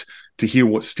intrigued to hear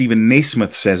what Stephen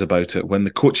Naismith says about it when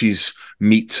the coaches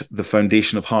meet the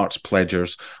Foundation of Hearts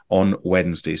pledgers on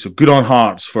Wednesday. So good on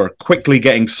Hearts for quickly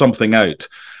getting something out.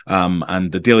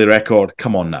 And the Daily Record,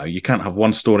 come on now. You can't have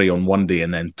one story on one day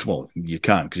and then, well, you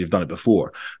can because you've done it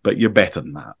before, but you're better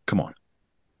than that. Come on.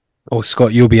 Oh,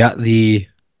 Scott, you'll be at the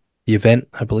event,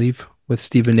 I believe, with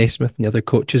Stephen Naismith and the other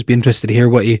coaches. Be interested to hear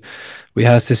what he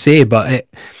has to say. But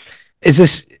is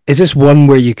this one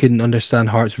where you can understand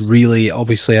Hearts really?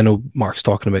 Obviously, I know Mark's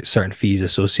talking about certain fees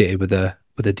associated with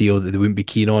a deal that they wouldn't be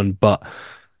keen on, but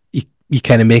you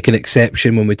kind of make an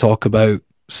exception when we talk about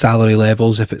salary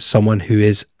levels if it's someone who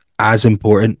is as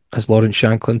important as Lawrence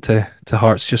Shankland to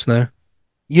Hearts just now.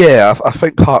 Yeah, I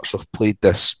think Hearts have played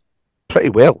this pretty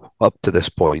well up to this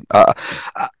point.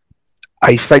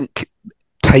 I think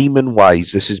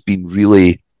timing-wise, this has been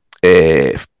really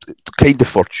kind of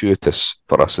fortuitous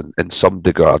for us in some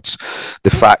regards.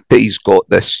 The fact that he's got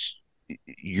this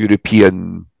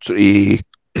European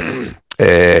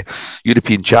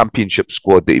European Championship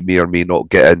squad that he may or may not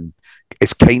get in,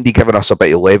 it's kind of given us a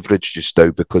bit of leverage just now,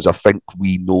 because I think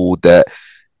we know that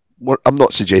I'm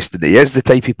not suggesting that he is the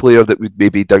type of player that would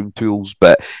maybe down tools,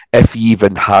 but if he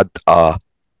even had a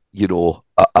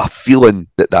feeling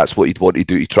that that's what he'd want to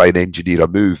do to try and engineer a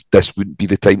move, this wouldn't be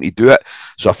the time to do it.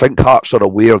 So I think Hearts are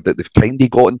aware that they've kind of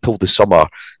got until the summer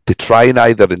to try and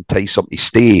either entice him to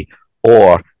stay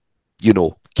or,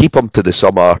 keep him to the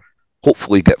summer,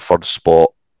 hopefully get first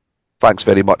spot. Thanks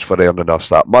very much for earning us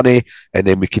that money, and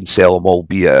then we can sell them,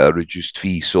 albeit at a reduced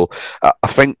fee. So I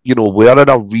think, we're in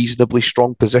a reasonably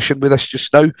strong position with this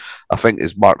just now. I think,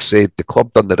 as Mark said, the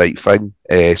club done the right thing,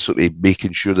 sort of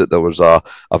making sure that there was a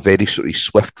very sort of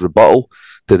swift rebuttal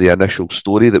to the initial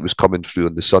story that was coming through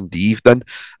on the Sunday evening,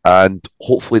 and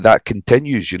hopefully that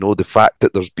continues. The fact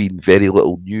that there's been very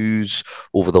little news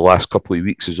over the last couple of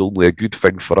weeks is only a good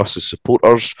thing for us as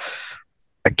supporters.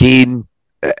 Again,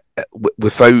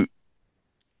 without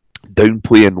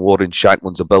downplaying Lawrence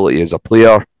Shankland's ability as a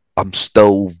player, I'm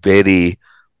still very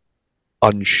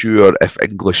unsure if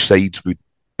English sides would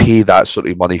pay that sort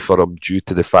of money for him due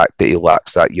to the fact that he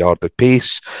lacks that yard of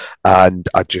pace, and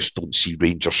I just don't see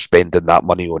Rangers spending that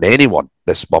money on anyone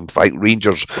this month. I think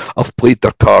Rangers have played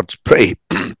their cards pretty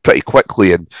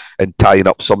quickly in tying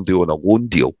up somebody on a loan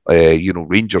deal.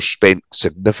 Rangers spent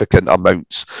significant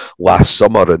amounts last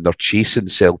summer and they're chasing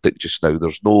Celtic just now.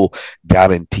 There's no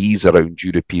guarantees around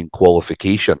European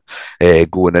qualification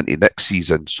going into next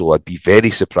season, so I'd be very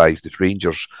surprised if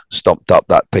Rangers stumped up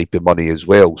that type of money as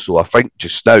well. So I think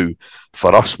just now,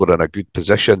 for us, we're in a good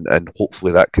position and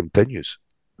hopefully that continues.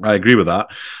 I agree with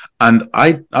that. And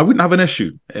I wouldn't have an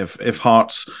issue if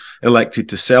Hearts elected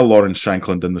to sell Lawrence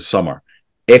Shankland in the summer,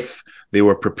 if they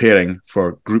were preparing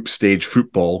for group stage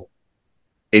football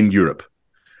in Europe.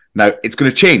 Now, it's going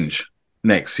to change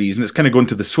next season. It's kind of going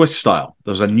to the Swiss style.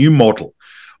 There's a new model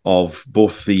of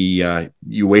both the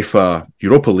UEFA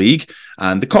Europa League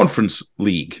and the Conference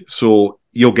League. So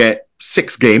you'll get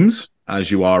 6 games, as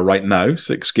you are right now,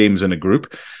 6 games in a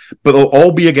group, but they'll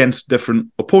all be against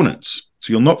different opponents.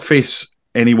 So you'll not face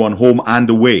anyone home and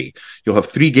away. You'll have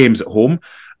 3 games at home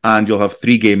and you'll have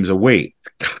 3 games away.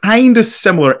 Kind of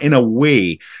similar in a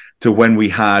way to when we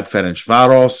had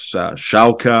Ferencváros,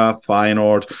 Schalke,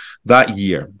 Feyenoord that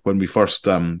year when we first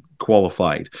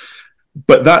qualified.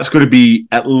 But that's going to be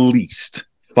at least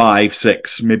 5,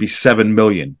 6, maybe 7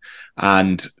 million.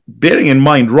 And bearing in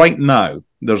mind right now,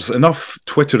 there's enough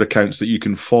Twitter accounts that you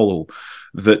can follow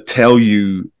that tell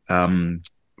you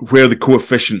where the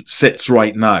coefficient sits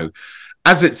right now.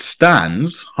 As it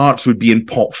stands, Hearts would be in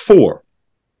pot 4,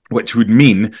 which would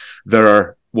mean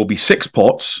there will be 6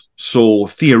 pots. So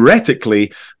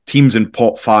theoretically, teams in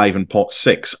pot 5 and pot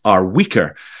 6 are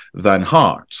weaker than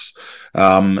Hearts.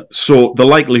 So the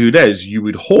likelihood is you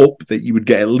would hope that you would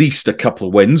get at least a couple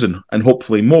of wins and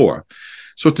hopefully more.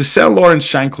 So to sell Lawrence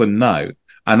Shankland now,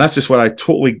 and that's just what I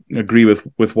totally agree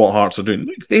with what Hearts are doing.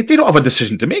 They don't have a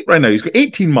decision to make right now. He's got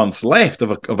 18 months left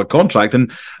of a contract,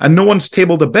 and no one's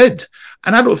tabled a bid.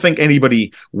 And I don't think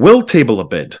anybody will table a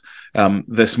bid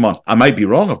this month. I might be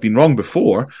wrong. I've been wrong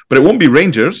before, but it won't be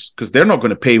Rangers because they're not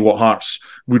going to pay what Hearts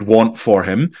would want for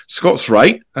him. Scott's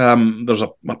right. There's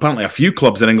apparently a few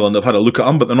clubs in England that have had a look at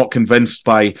him, but they're not convinced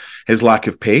by his lack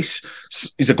of pace.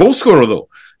 He's a goal scorer, though.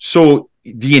 So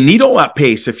do you need all that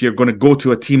pace if you're going to go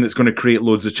to a team that's going to create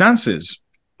loads of chances?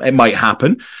 It might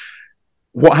happen.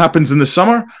 What happens in the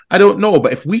summer? I don't know.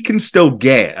 But if we can still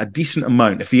get a decent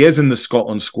amount, if he is in the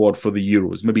Scotland squad for the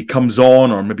Euros, maybe comes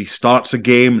on or maybe starts a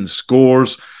game and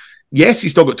scores, yes,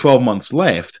 he's still got 12 months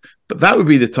left, but that would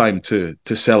be the time to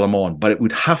sell him on. But it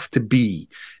would have to be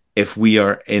if we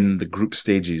are in the group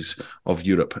stages of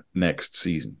Europe next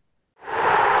season.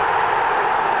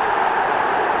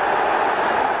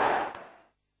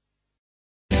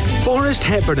 Forrest,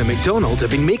 Hepburn and McDonald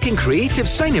have been making creative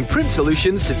sign and print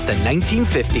solutions since the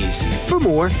 1950s. For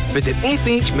more, visit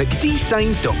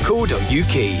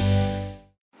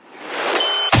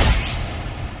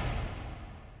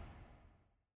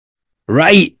fhmcdsigns.co.uk.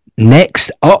 Right,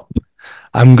 next up,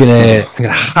 I'm gonna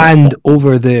hand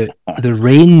over the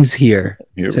reins here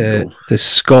to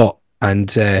Scott,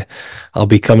 and I'll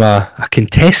become a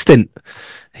contestant.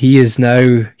 He is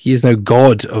now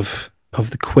God of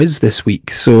the quiz this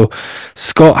week. So,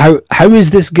 Scott, how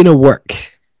is this gonna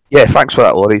work? Yeah, thanks for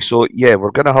that, Laurie. So, yeah,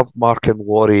 we're going to have Mark and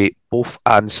Laurie both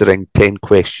answering 10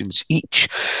 questions each.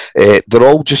 They're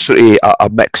all just sort of a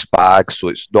mixed bag, so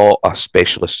it's not a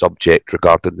specialist subject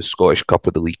regarding the Scottish Cup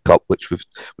or the League Cup, which we've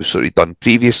sort of done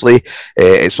previously.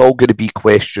 It's all going to be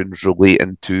questions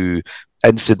relating to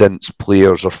incidents,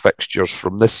 players or fixtures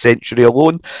from this century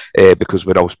alone, because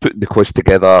when I was putting the quiz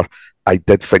together, I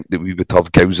did think that we would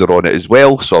have Gowser on it as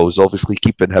well, so I was obviously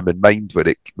keeping him in mind when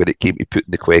it came to putting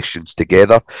the questions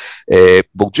together.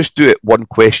 We'll just do it one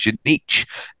question each.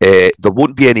 There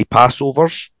won't be any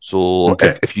passovers, so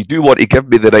okay. if you do want to give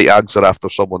me the right answer after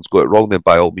someone's got it wrong, then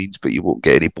by all means, but you won't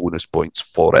get any bonus points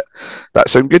for it. That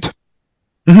sound good?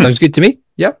 Sounds good to me.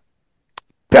 Yep.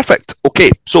 Perfect.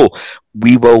 Okay, so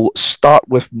we will start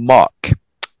with Mark.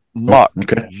 Mark,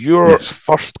 your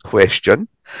first question.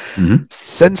 Mm-hmm.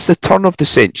 Since the turn of the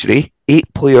century,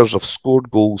 8 players have scored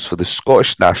goals for the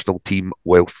Scottish national team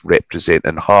whilst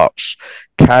representing Hearts.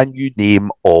 Can you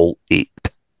name all 8?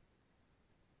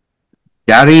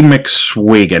 Gary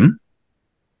McSwagan.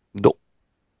 No.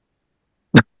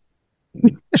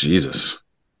 Jesus.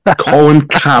 Colin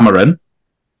Cameron.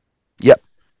 Yep.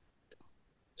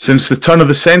 Since the turn of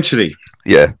the century.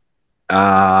 Yeah.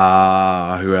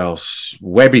 Who else?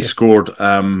 Webby scored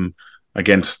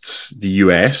against the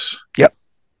US. Yep.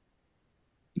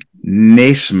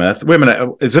 Naismith. Wait a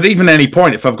minute. Is there even any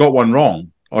point if I've got one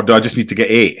wrong? Or do I just need to get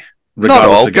 8? No,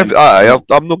 I'm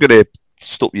not going to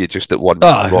stop you just at one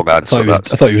wrong answer. I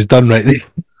thought he was done right there.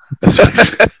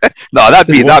 No,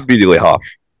 that'd be really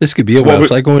harsh. This could be it. Well,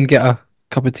 so I go and get a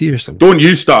cup of tea or something. Don't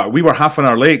you start. We were half an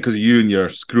hour late because of you and your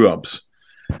screw-ups.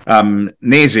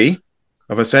 Nazy.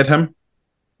 Have I said him?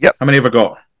 Yep. How many have I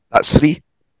got? That's 3.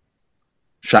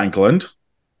 Shankland.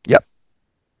 Yep.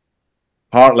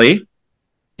 Hartley.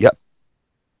 Yep.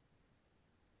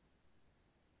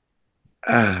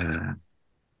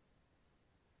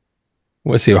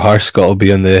 What's your harsh Scott will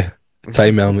be on the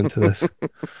time element to this?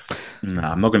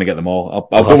 Nah, I'm not going to get them all.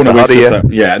 I don't want to waste your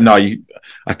time. Yeah, no,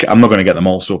 I'm not going to get them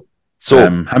all. So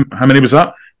how many was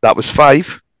that? That was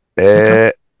 5.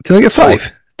 Did I get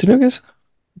 5? Do you know, guys?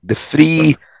 The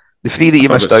three that you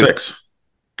I missed got out. 6.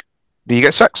 Do you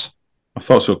get 6? I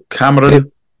thought so.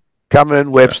 Cameron, Cameron,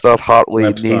 Webster, Hartley,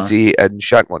 Webster. Nazy, and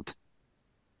Shankland.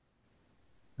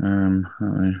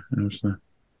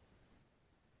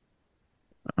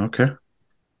 Okay.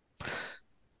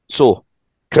 So,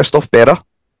 Christoph Berra,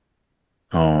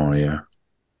 Oh yeah.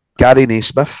 Gary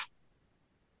Naismith,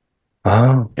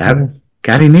 Oh,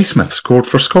 Gary Naismith scored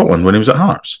for Scotland when he was at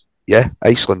Hearts. yeah,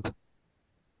 Iceland.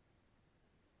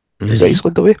 Is Is he?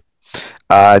 Iceland away?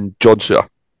 And John Suter.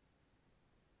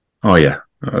 Oh yeah,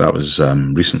 that was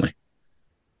recently.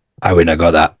 I wouldn't have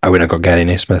got that. I wouldn't have got Gary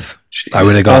Naismith. I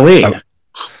would have got. Ollie. I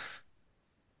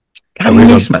Gary would have-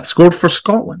 Naismith scored for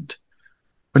Scotland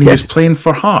when he was playing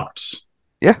for Hearts.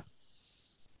 Yeah.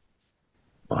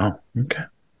 Wow. Okay.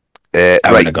 I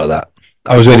Right, wouldn't have got that.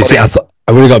 I was going to say I thought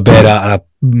I would have got Berra, and I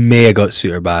may have got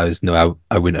Suter, but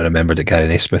I wouldn't have remembered that Gary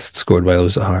Naismith scored while I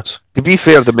was at Hearts. to be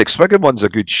fair, the McSwiggan one's a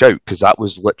good shout because that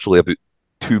was literally about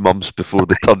 2 months before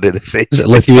the turn of the Was century. it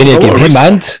Lithuania That's a game?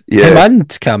 lot of Him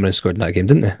and Cameron scored in that game,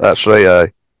 didn't they? That's right,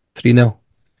 aye. 3-0.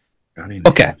 Gary Naismith.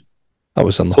 Okay, that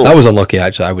was unlucky. So- That was unlucky.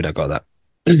 Actually, I would have got that.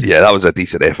 Yeah, that was a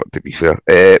decent effort, to be fair.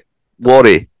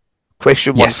 Laurie,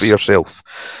 question one Yes. for yourself.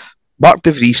 Mark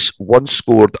De Vries once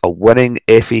scored a winning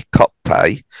FA Cup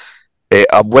tie,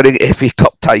 a winning FA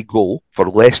Cup tie goal for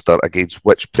Leicester against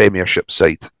which Premiership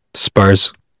side?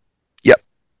 Spurs.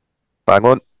 Bang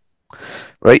on.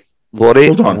 Right, Laurie,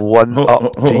 Hold on. one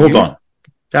up to Hold you. on.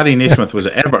 Gary Naismith was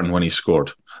at Everton when he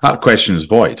scored. That question is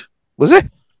void. Was it?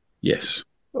 Yes.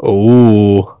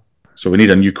 Oh, So we need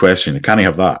a new question. Can he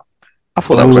have that? I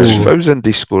thought that was Oh. 2000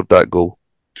 he scored that goal.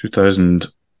 2000,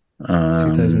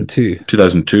 2002.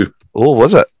 2002. Oh,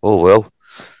 was it? Oh, well.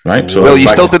 Right. So Well, you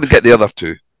back- still didn't get the other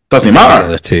two. doesn't The matter.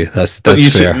 other two. That's But you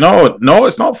fair. see, no,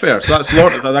 it's not fair. So that's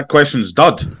that question's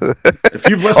dud. If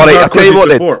you've listened All right, to I'll our tell you quizzes what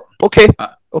then. before, Okay,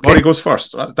 Laurie okay. goes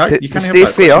first. To, You to can't have stay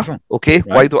that fair, question wrong. okay, Right.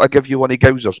 why don't I give you one of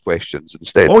Gowser's questions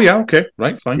instead? Oh yeah, okay,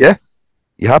 right, fine. Yeah.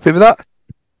 You happy with that?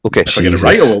 Okay, If I get it Jesus.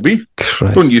 right, I will be.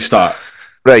 Christ. Don't you start.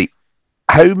 right.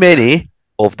 How many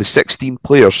of the 16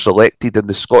 players selected in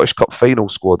the Scottish Cup final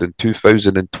squad in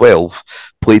 2012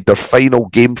 played their final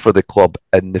game for the club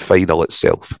in the final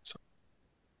itself?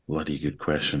 Bloody good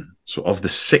question. So of the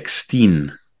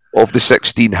 16, Of the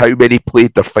 16, how many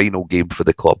played their final game for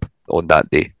the club on that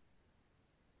day?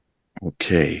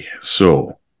 okay,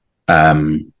 so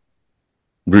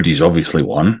Rudy's obviously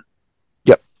one.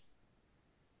 Yep.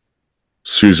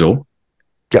 Suzo.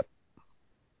 Yep.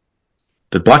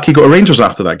 Did Blackie go to Rangers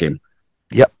after that game?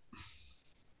 Yep.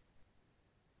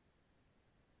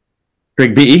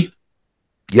 Craig Beattie.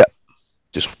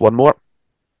 Just one more.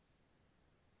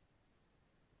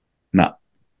 Nah.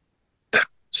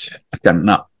 Shit, I can't.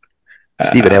 Nah.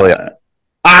 Stephen Elliott.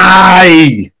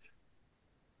 Aye.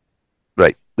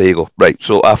 Right, there you go. Right,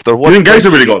 so after You one... think guys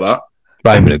have really got that?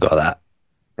 Brian would have got that.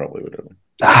 Probably would have.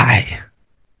 Aye.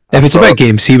 If it's After- about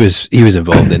games he was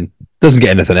involved in, doesn't get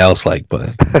anything else like.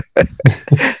 But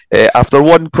After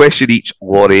one question each,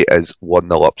 Laurie is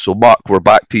 1-0 up. So, Mark, we're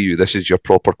back to you. This is your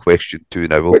proper question too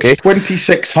now, okay? Which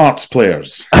 26 Hearts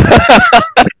players?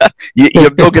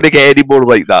 You're not going to get any more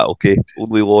like that, okay?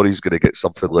 Only Laurie's going to get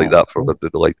something like that for the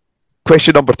delight.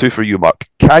 Question number 2 for you, Mark.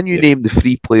 Can you name the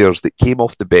 3 players that came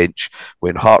off the bench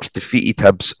when Hearts defeated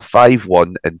Hibs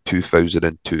 5-1 in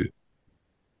 2002?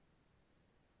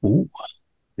 Ooh.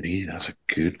 That's a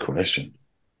good question.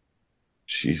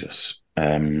 Jesus.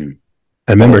 I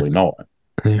remember. Probably not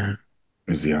Yeah.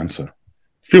 is the answer.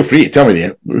 Feel free to tell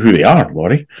me who they are,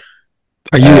 Laurie.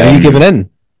 Are you giving in?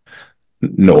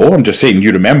 No, I'm just saying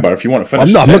you remember. If you want to finish,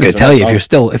 I'm not going to the tell you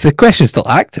sentence, if the question's still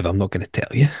active. I'm not going to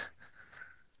tell you.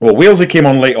 Well, Walesy came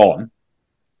on late on.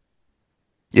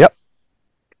 Yep.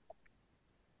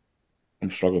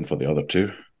 I'm struggling for the other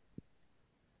two.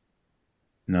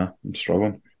 No, I'm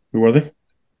struggling. Who were they?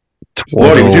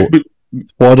 Laurie,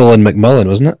 Waddle and McMullen,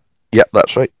 wasn't it? Yep,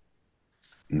 that's right.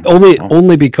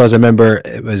 Only because I remember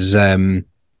it was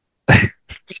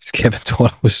Kevin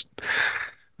Waddle was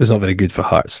not very good for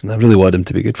Hearts, and I really wanted him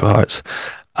to be good for Hearts.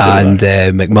 And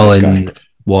McMullen Nice guy.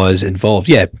 was involved.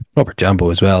 Yeah, Robert Jambo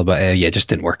as well, but it just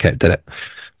didn't work out, did it?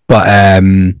 But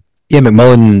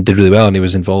McMullen did really well, and he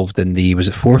was involved in the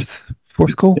fourth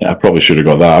goal. Yeah, I probably should have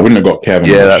got that. I wouldn't have got Kevin.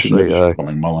 Yeah, I that's should have right, got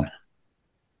McMullen.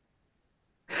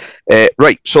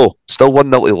 Right, so still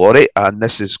 1-0 to Laurie, and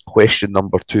this is question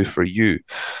number 2 for you.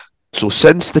 So,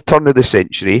 since the turn of the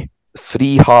century,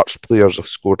 3 Hearts players have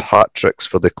scored hat-tricks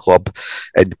for the club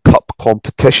in cup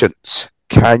competitions.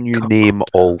 Can you name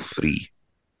all 3?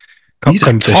 Cup These are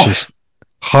competitions. tough.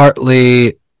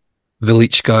 Hartley,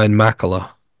 Velichka, and Makala.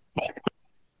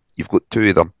 You've got 2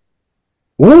 of them.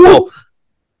 No,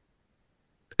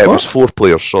 it What? was 4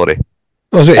 players, sorry.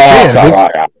 I was about to say, Oh,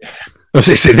 I was about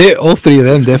to say all three of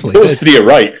them definitely those did. 3 are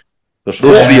right. There's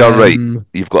Those 4. 3 are right. Um,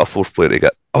 You've got a 4th player to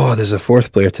get. Oh, there's a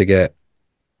 4th player to get.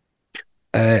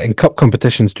 In cup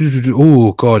competitions,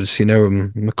 oh god, see now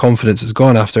my confidence is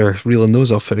gone after reeling those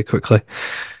off very quickly.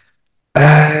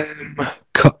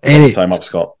 Any Time up,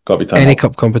 Scott. Got to be time any up.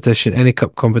 cup competition, any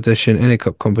cup competition, any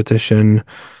cup competition.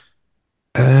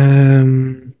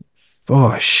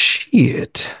 Oh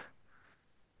shit!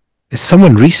 It's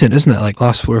someone recent, isn't it? Like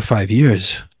last 4 or 5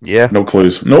 years. Yeah. No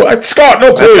clues. No, Scott,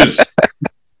 no clues.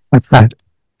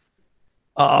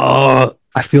 Oh,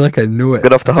 I feel like I know it.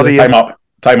 Good enough to hurry Time up.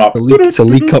 Time up. It's a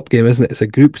League Cup game, isn't it? It's a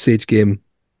group stage game.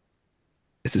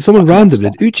 Is it someone random?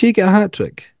 Did Uche get a hat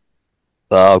trick?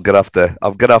 I'm gonna have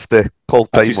to call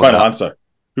That's time his on final that. answer.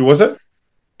 Who was it?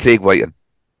 Craig Whiten.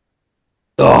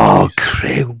 Oh, Jeez.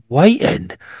 Craig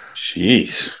Whiten.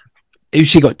 Jeez.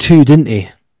 Uche got 2, didn't he?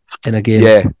 In a game.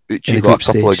 Yeah, In Uche a got group a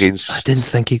couple stage. against. I didn't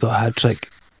think he got a hat trick.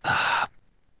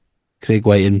 Craig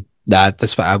Whiten. Nah,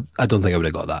 that's fine. I don't think I would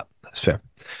have got that. That's fair.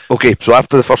 Okay, so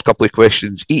after the first couple of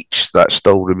questions each, that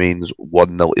still remains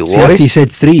 1-0 to See, Laurie. after you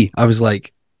said 3, I was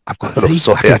like, I've got Oh, 3.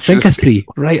 sorry, I can I think of should- 3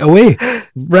 right away.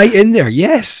 Right in there.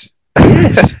 Yes.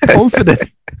 Yes. Confident.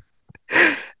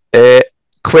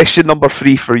 Question number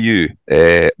 3 for you,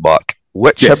 Mark.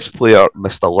 Which Yes. Hibs player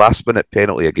missed a last-minute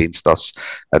penalty against us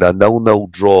in a 0-0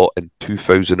 draw in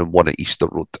 2001 at Easter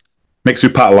Road? Mixu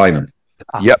Patalainen.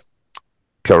 Yep,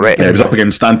 correct. Yeah, he was up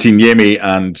against Antin Yemi,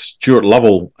 and Stuart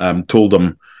Lovell told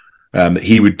him that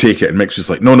he would take it, and Mix was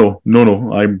like, "No,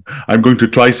 I'm going to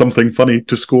try something funny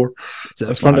to score." Is it in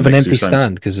That's front what of an makes empty you sound.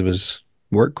 stand because there was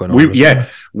work going on? or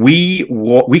We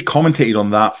commentated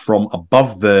on that from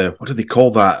above the, what do they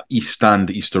call that, East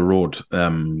Stand, Easter Road.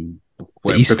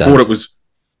 East Before Stand? it was.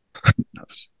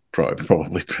 That's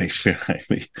probably pretty fair.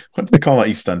 What do they call that?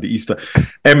 East Stand, the East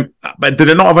Stand. But did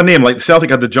it not have a name? Like Celtic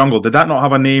had the jungle. Did that not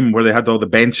have a name where they had all the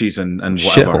benches and whatever?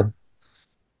 Shithole.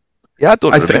 Yeah, I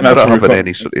don't I think remember that's it what having we've got.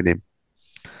 any sort of name.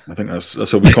 I think that's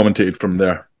what we commentated from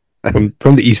there,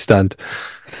 From the East Stand.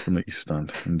 from the East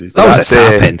Stand. Indeed. That was a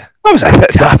That's, tap-in. That was a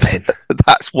tap-in.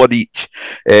 That's one each.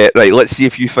 Right, let's see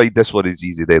if you find this one is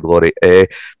easy then, Laurie.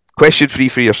 Question 3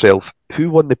 for yourself.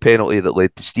 Who won the penalty that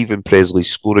led to Stephen Presley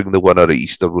scoring the winner at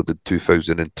Easter Road in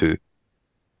 2002?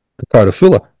 Ricardo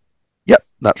Fuller. Yep,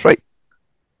 that's right.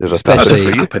 There's a Especially- tap That's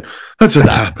a for you. tap-in. That's a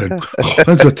tap-in. Oh,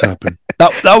 that's a tap-in.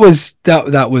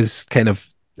 That was kind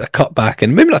of a cutback,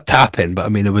 and maybe not tap-in, but I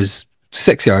mean it was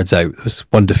 6 yards out. There was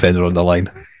one defender on the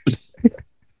line.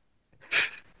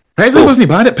 Presley wasn't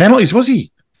he bad at penalties, was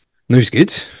he? No, he was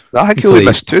good. I think he only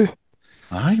Played. missed 2.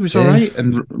 He was Yeah. all right.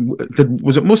 And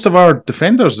was it most of our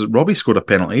defenders that Robbie scored a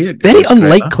penalty? Very That's correct, huh?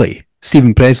 unlikely.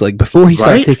 Stephen Presley, like, before he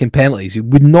started Right? taking penalties, he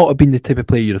would not have been the type of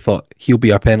player you'd have thought he'll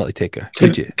be our penalty taker.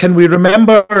 Could you? Can we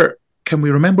remember? Can we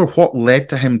remember what led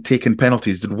to him taking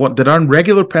penalties? Did our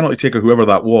regular penalty taker, whoever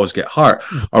that was, get hurt,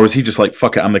 or was he just like,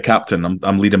 "Fuck it, I'm the captain.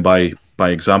 I'm leading by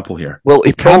example here"? Well,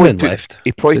 he probably Cameron took, left.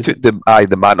 he probably Is took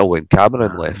the mantle when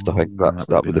Cameron left. I think that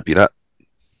that would would be have been it.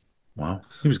 Wow,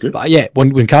 he was good. But yeah,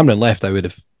 when Cameron left, I would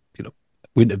have,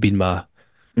 wouldn't have been my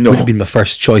No, would have been my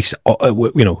first choice,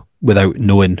 without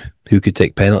knowing who could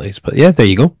take penalties. But yeah, there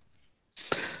you go.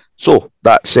 So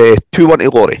that's 2-1 to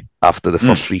Laurie after the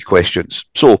first 3 questions.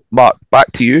 So, Mark,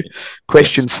 back to you.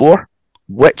 Question 4.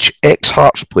 Which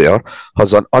ex-Hearts player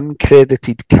has an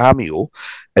uncredited cameo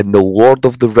in the Lord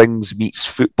of the Rings meets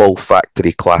Football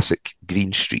Factory classic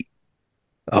Green Street?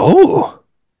 Oh,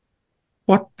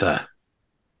 what the?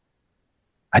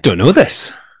 I don't know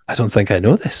this. I don't think I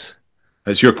know this.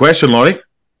 It's your question, Laurie.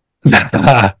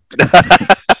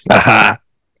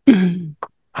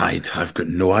 I've got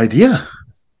no idea.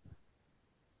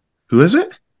 Who is it?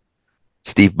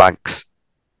 Steve Banks.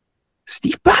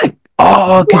 Steve Bank.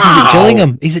 Oh, because he's at Wow.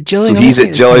 Gillingham. He's at So Gillingham. he's at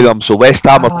isn't he? Gillingham. So West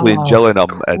Ham are playing Oh,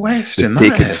 Gillingham and question, they're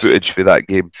that taking is. footage for that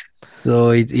game.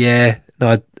 So yeah, no,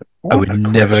 I would What a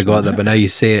never have got question that. But now you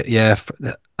say it, yeah.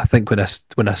 I think when I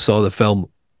saw the film,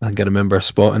 I think I remember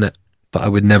spotting it, but I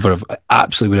would never have. I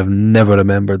absolutely would have never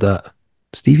remembered that.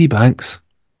 Stevie Banks.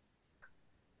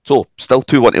 So, still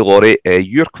 2-1 to Laurie.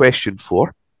 Your question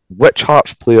 4. Which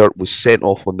Hearts player was sent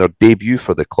off on their debut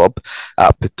for the club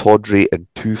at Pittodrie in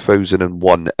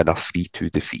 2001 in a 3-2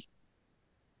 defeat?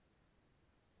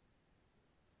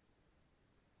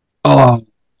 Oh,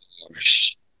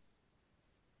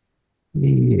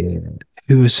 yeah.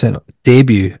 Who was sent off?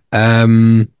 Debut.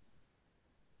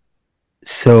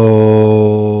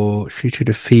 So future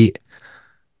defeat.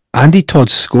 Andy Todd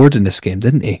scored in this game,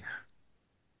 didn't he?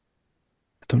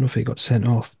 I don't know if he got sent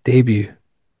off. Debut.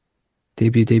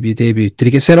 Did he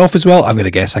get sent off as well? I'm going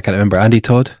to guess. I can't remember. Andy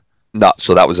Todd? Nah,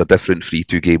 so that was a different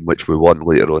 3-2 game, which we won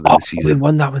later on in the We season.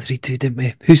 won that one 3-2, didn't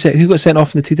we? Who got sent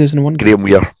off in the 2001 game? Graham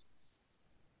Weir.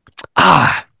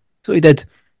 So he did.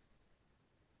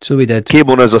 Came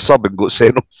on as a sub and got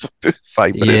sent off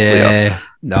 5 minutes later.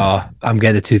 No, I'm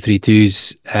getting the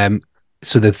 2-3-2s.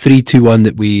 So the 3-2-1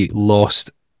 that we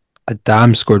lost,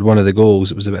 Adam scored one of the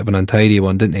goals. It was a bit of an untidy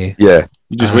one, didn't he? Yeah.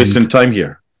 You're just wasting time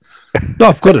here. No,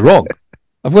 I've got it wrong.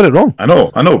 I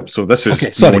know. So this is...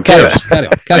 Okay, sorry, carry on.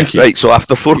 Thank you. Right, so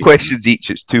after 4 questions each,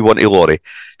 it's 2-1 to Laurie.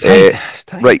 It's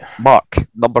time. Right, Mark,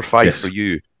 number 5 for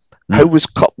you. How was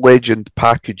Cup legend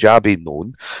Paku Jabi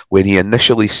known when he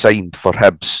initially signed for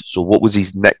Hibs? So what was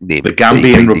his nickname? The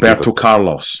Gambian Roberto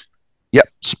Carlos. Yep,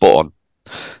 spot on.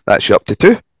 That's you up to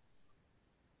 2.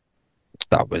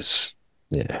 That was...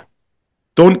 Yeah.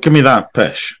 Don't give me that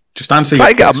pish. Just answer Try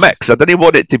your to get a question. mix. I didn't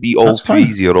want it to be all That's too fine.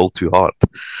 easy or all too hard.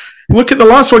 Look at the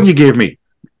last one you gave me.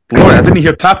 Lord, I didn't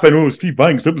hear tapping. Oh, Steve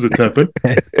Banks, that was a tapping.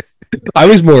 I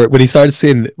was more when he started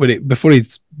saying before he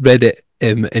read it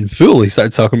in full. He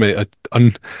started talking about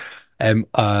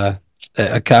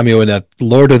a cameo in a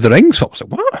Lord of the Rings. I was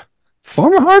like, what?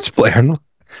 Former Hearts player? No.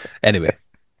 Anyway,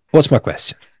 what's my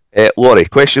question? Laurie,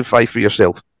 question 5 for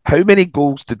yourself. How many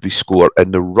goals did we score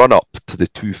in the run-up to the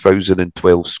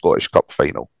 2012 Scottish Cup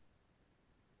final?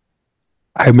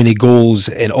 How many goals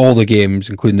in all the games,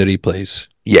 including the replays?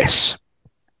 Yes.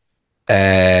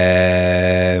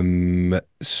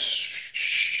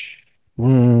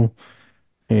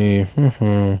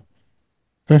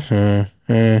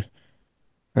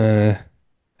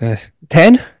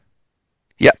 10?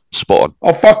 Yep, spot on.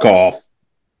 Oh, fuck off.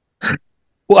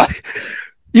 What?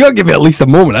 You gotta give me at least a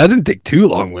moment. I didn't take too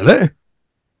long with it.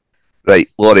 Right,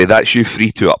 Laurie, that's you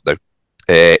 3-2 up now.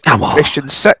 Come on. Question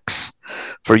 6.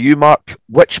 For you, Mark,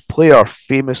 which player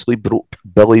famously broke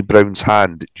Billy Brown's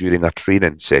hand during a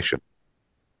training session?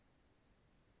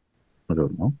 I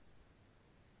don't know.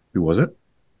 Who was it?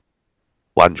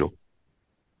 Wanjo.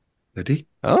 Did he?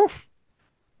 Oh.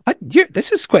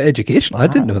 This is quite educational. I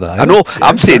didn't know that. I know,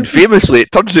 I'm saying famously.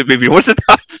 It turns out maybe he wasn't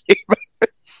that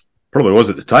famous. Probably was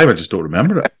at the time. I just don't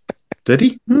remember it. Did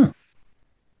he?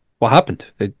 What happened?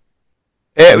 It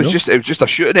was just a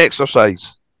shooting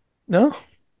exercise. No.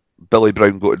 Billy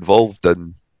Brown got involved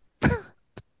and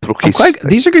broke his...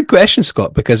 These are good questions,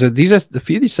 Scott, because these are a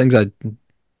few of these things I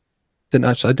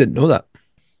didn't know that.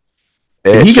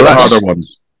 He so got that's- harder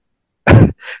ones.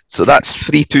 So that's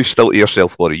 3-2 still to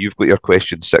yourself, Laurie. You've got your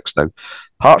question 6 now.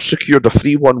 Hearts secured a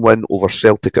 3-1 win over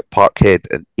Celtic at Parkhead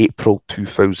in April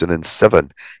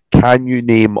 2007. Can you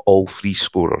name all 3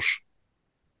 scorers?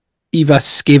 Eva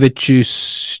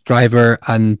Skevicius, Driver,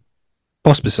 and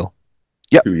Pospisil.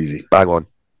 Yep, Too easy. bang on.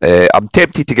 I'm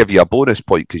tempted to give you a bonus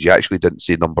point because you actually didn't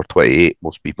say number 28.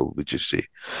 Most people would just say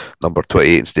number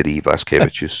 28 instead of Eva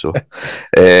Skevicius. So,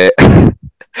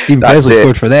 Stephen That's Presley it.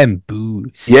 scored for them. Boo.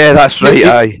 yeah, that's right.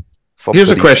 Aye. Here's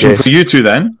a Fucking question yes. for you two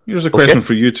then. Here's a question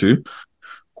for you two.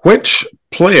 Which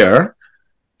player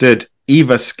did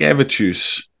Eva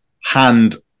Skevicius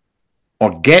hand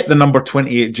or get the number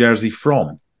 28 jersey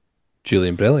from?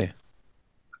 Julian Brilliant.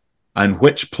 And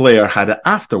which player had it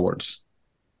afterwards?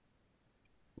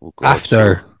 Oh, God,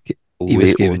 After so Eva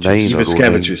 08, Skevicius. 09 Eva or 09,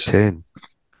 Skevicius. 10.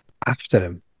 After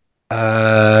him.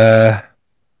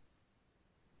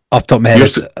 Off the top of my head.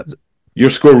 Your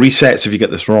score resets if you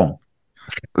get this wrong.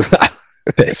 I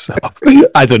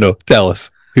don't know. Tell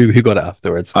us. Who got it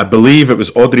afterwards? I believe it was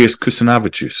Audrius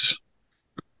Kusanavicius.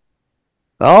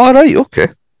 All right, okay.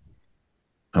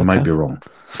 I might be wrong.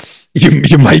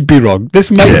 You might be wrong. This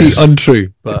might Yes. be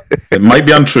untrue, but It might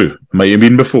be untrue. It might have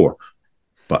been before.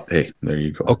 But hey, there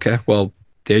you go. okay. Well,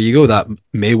 there you go. That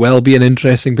may well be an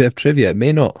interesting bit of trivia. It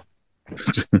may not.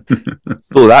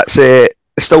 So that's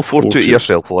still 4-2 to 4-2.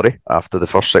 yourself, Laurie, after the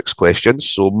first 6 questions.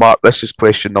 So, Mark, this is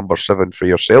question number 7 for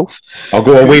yourself. I'll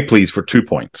go away, please, for 2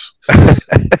 points.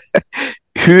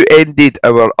 Who ended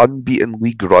our unbeaten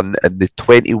league run in the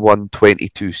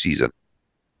 21-22 season?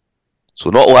 So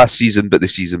not last season, but the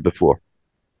season before.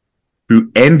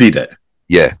 Who ended it?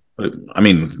 Yeah. I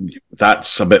mean,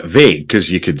 that's a bit vague because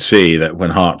you could say that when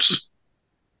Hearts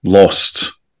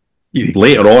lost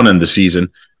later on in the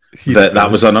season,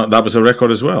 that was a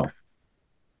record as well.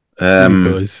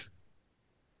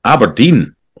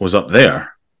 Aberdeen was up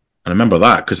there. I remember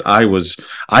that because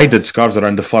I did Scarves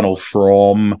Around the Funnel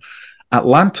from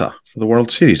Atlanta for the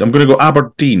World Series. I'm going to go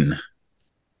Aberdeen.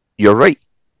 You're right.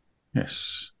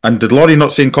 Yes. And did Laurie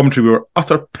not say in commentary we were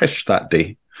utter pish that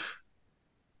day?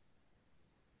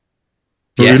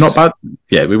 Were Yes. we not bad?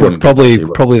 Yeah, we weren't. Probably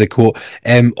the quote.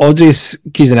 Audrius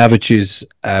Kusanavicius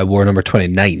wore number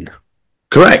 29.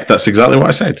 Correct. That's exactly what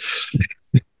I said.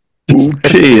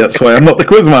 Okay, that's why I'm not the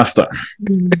quizmaster.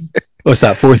 What's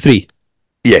that, 4-3?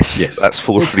 Yes, that's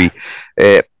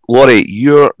 4-3. Laurie,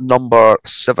 you're number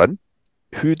 7.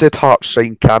 Who did Hearts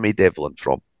sign Cammy Devlin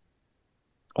from?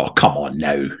 Oh, come on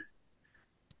now.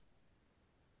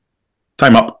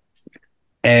 Time up.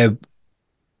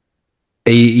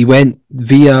 He went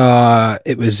via,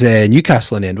 it was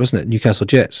Newcastle in the end, wasn't it? Newcastle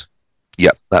Jets.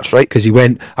 Yep, that's right. Because he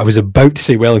went, I was about to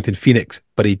say Wellington Phoenix,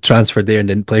 but he transferred there and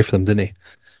didn't play for them, didn't he?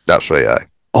 That's right, aye.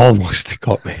 Almost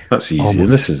got me. That's easy.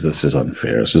 Almost. This is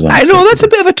unfair. This is I know, that's a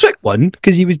bit of a trick one,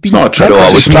 because he was being... It's not a trick. No,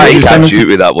 I was trying to catch Simon. you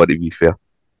with that one, to be fair.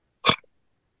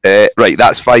 Right,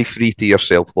 that's 5-3 to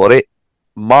yourself, Laurie.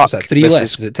 Mark, Is that 3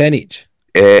 left? Is it 10 each?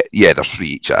 yeah, there's 3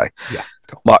 each, aye. Yeah.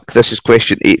 Cool. Mark, this is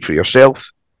question 8 for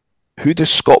yourself. Who does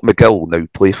Scott McGill now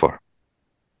play for?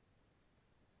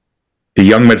 The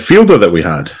young midfielder that we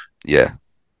had. Yeah.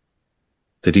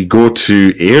 Did he go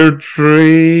to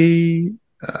Airdrie?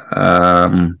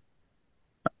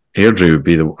 Airdrie would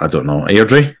be the... I don't know.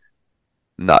 Airdrie?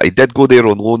 Nah, he did go there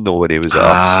on loan, though, when he was at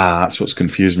us. That's what's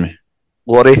confused me.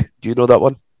 Laurie, do you know that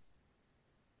one?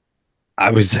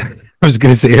 I was going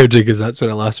to say Airdrie, because that's when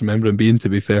I last remember him being, to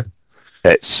be fair.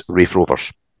 It's Rafe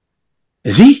Rovers.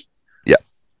 Is he? Yeah.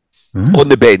 Hmm. On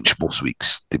the bench most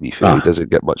weeks, to be fair. He doesn't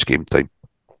get much game time.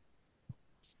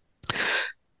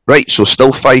 Right, so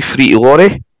still 5-3 to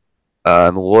Laurie.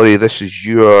 And Laurie, this is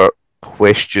your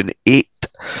question 8.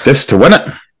 This to win it.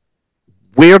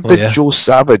 Where did yeah. Joe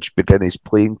Savage begin his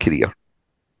playing career?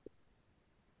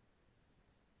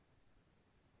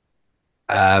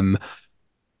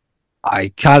 I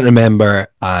can't remember,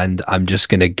 and I'm just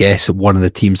going to guess at one of the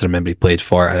teams I remember he played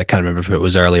for, and I can't remember if it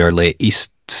was early or late.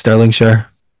 East Stirlingshire?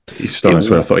 East Stirling's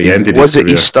where I thought he ended his Was it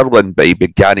career. East Stirling, but he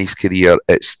began his career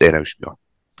at Stenhousemuir.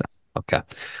 Okay.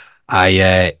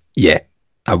 I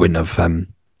wouldn't have...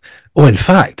 in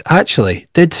fact, actually,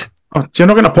 did... Oh, you're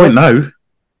not going to point now.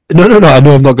 No, I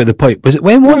know I'm not getting the point. Was it...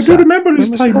 When was I that? do remember his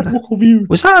When was time at that? Local View.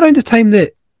 Was that around the time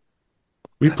that...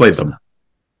 We played them.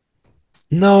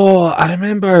 No, I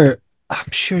remember...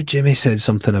 I'm sure Jimmy said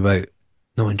something about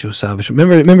knowing Joe Savage.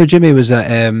 Remember Jimmy was at...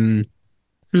 He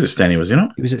was at Stenny, was he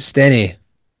not? He was at Steny.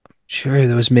 I'm sure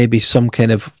there was maybe some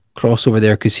kind of crossover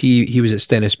there, because he was at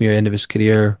Stenhousemuir end of his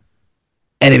career.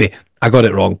 Anyway, I got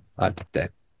it wrong.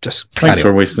 Just Thanks carry for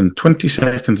on. wasting 20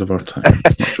 seconds of our time.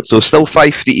 So still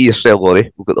 5-3 to yourself,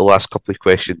 Laurie. We've got the last couple of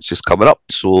questions just coming up.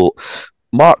 So,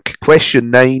 Mark, question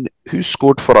 9. Who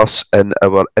scored for us in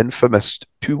our infamous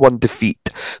 2-1 defeat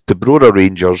to Brora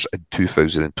Rangers in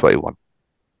 2021?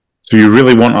 So you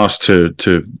really want us to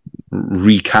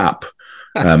recap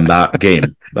that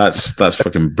game? That's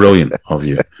fucking brilliant of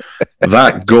you.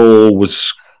 That goal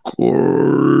was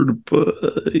scored by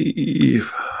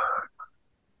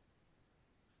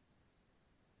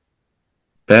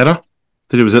Berra.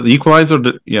 Was it the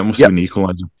equaliser? Yeah, it must have been the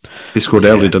equaliser. He scored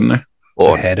early, didn't he? It's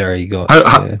a header he got.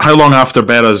 How long after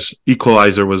Berra's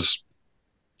equaliser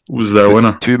was their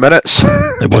winner? 2 minutes.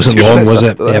 It wasn't long, was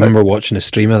it? Yeah, I remember watching a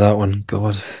stream of that one.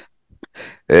 God.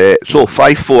 So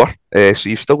 5-4. So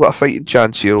you've still got a fighting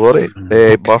chance here, Laurie.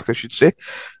 Mark, I should say.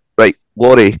 Right,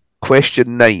 Laurie,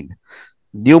 question 9.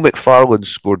 Neil McFarlane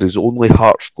scored his only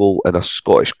Hearts goal in a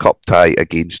Scottish Cup tie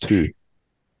against who?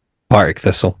 Partick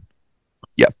Thistle.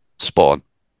 Yep, spot on.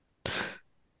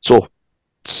 So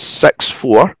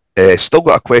 6-4. Still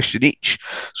got a question each.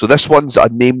 So this one's a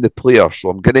name the player. So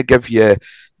I'm going to give you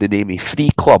the name of 3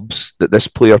 clubs that this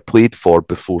player played for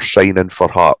before signing for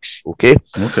Hearts. Okay?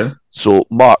 Okay. So,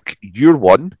 Mark, your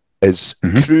one is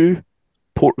Crewe,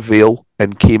 Port Vale,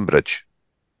 and Cambridge.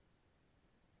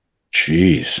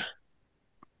 Jeez.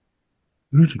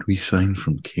 Who did we sign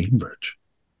from Cambridge?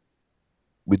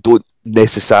 We don't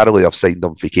necessarily have signed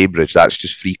them for Cambridge. That's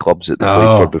just 3 clubs that they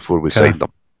played for before we signed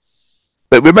them.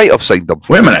 But we might have signed them.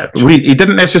 Wait a minute. He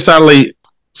didn't necessarily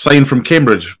sign from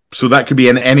Cambridge, so that could be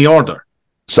in any order.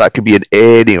 So that could be in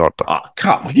any order.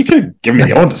 Come on, you could have given me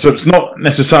the order. So it's not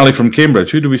necessarily from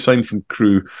Cambridge. Who do we sign from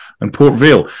Crewe and Port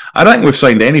Vale? I don't think we've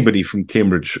signed anybody from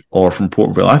Cambridge or from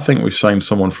Port Vale. I think we've signed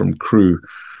someone from Crewe.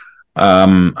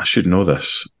 I should know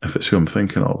this if it's who I'm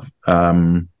thinking of.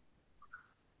 I'm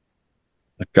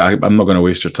not going to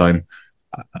waste your time.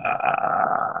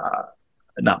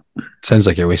 No. Sounds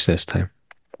like you're wasting his time.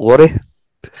 Laurie?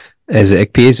 Is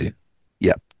it Ikpeazu?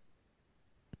 Yep.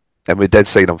 And we did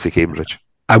sign him for Cambridge.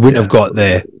 I wouldn't have got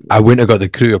the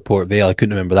Crewe or Port Vale. I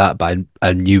couldn't remember that, but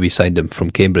I knew we signed him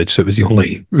from Cambridge, so it was the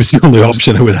only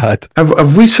option I would have had.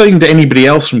 Have we signed anybody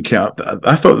else from Cambridge?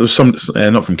 I thought there was some,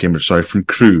 not from Cambridge, sorry, from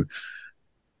Crewe.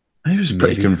 I was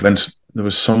pretty convinced there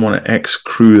was someone at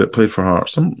ex-Crewe that played for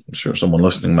Hearts. I'm sure someone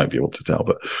listening might be able to tell,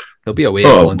 but He'll be away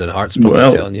at London Hearts, but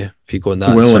I'm telling you, if you go on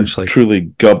that searchlight. Truly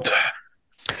gubbed.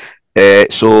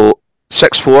 So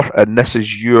 6-4, and this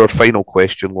is your final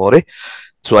question, Laurie.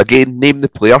 So again, name the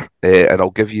player, and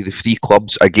I'll give you the 3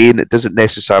 clubs. Again, it doesn't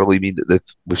necessarily mean that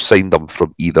we've signed them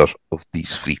from either of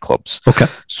these 3 clubs. Okay.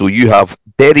 So you have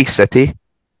Derry City,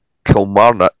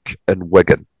 Kilmarnock, and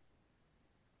Wigan.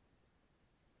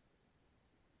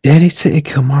 Derry City,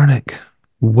 Kilmarnock,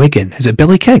 Wigan. Is it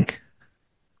Billy King?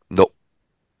 No.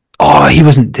 Oh, he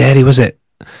wasn't Derry, was it?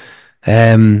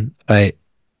 Right.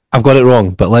 I've got it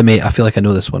wrong, but I feel like I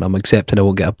know this one. I'm accepting I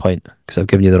won't get a point because I've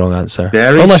given you the wrong answer.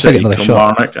 Derry City,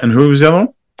 Kilmarnock, and who was the other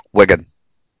one? Wigan.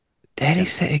 Derry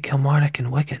City, Kilmarnock,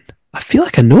 and Wigan. I feel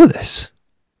like I know this.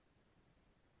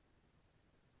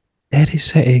 Derry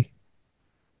City,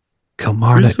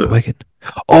 Kilmarnock, Wigan.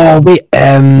 Oh, wait.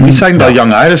 We signed a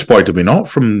young Irish boy, did we not,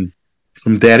 from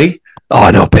Derry? Oh,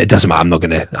 no, but it doesn't matter.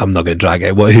 I'm not gonna drag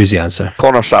it. Who's the answer?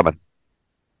 Connor Salmon.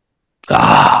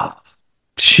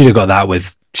 Should have got that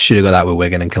with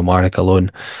Wigan and Kilmarnock alone.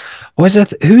 Who's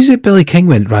it Billy King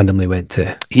randomly went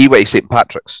to? He went to St.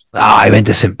 Patrick's. He went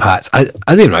to St. Pat's. I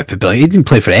didn't know Billy. He didn't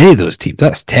play for any of those teams.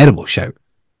 That's a terrible shout.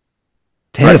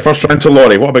 Right, first round to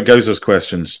Laurie. What about Gowser's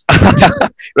questions?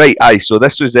 Right, so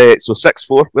this was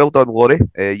 6-4. Well done, Laurie.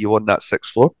 You won that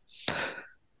 6-4.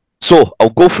 So I'll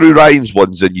go through Ryan's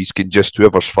ones, and you can just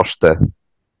whoever's first.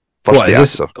 What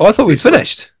is this? Oh, I thought we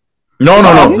finished.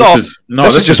 No.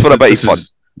 This is just for a bit of fun.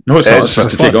 No, it's not. It's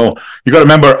just to take all. You got to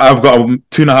remember, I've got a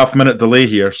 2.5 minute delay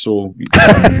here, so.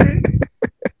 I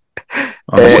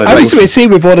was going to say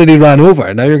we've already ran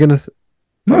over. Now you're going to.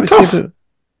 Not tough.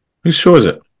 Whose show is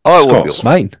it? Oh, it won't be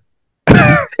mine.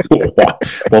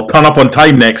 Well, turn up on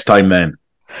time next time then.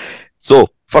 So,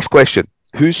 first question: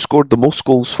 who scored the most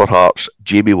goals for Hearts?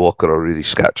 Jamie Walker or Rudy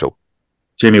Scatchell?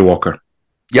 Jamie Walker.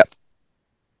 Yep.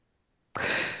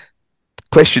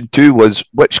 Question 2 was,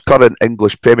 which current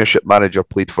English Premiership manager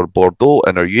played for Bordeaux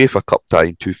in our UEFA Cup tie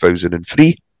in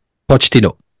 2003?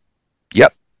 Pochettino.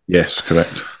 Yep. Yes,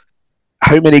 correct.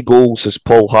 How many goals has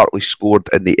Paul Hartley scored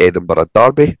in the Edinburgh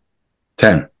Derby?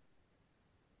 10.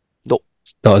 No.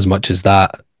 Not as much as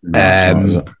that.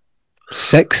 No,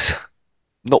 6?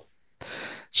 No.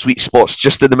 Sweet spot's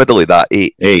just in the middle of that,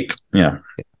 8. 8, yeah.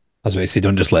 I was going to say,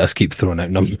 don't just let us keep throwing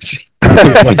out numbers.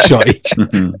 One shot each.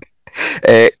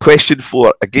 Question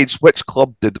 4. Against which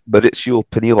club did Maurizio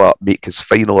Pinilla make his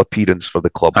final appearance for the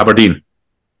club? Aberdeen.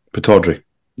 Pataudry.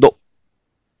 No.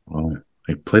 Oh,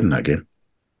 he played in that game.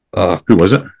 Who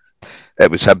was it? It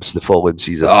was Hibs the following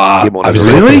season. I was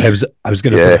going to throw Hibs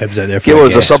out there. Came on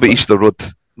as a sub at Easter Road.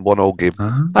 1-1 game.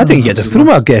 I think you get to throw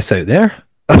my guess out there.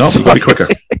 No, you've got to be quicker.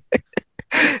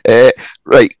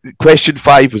 Right, question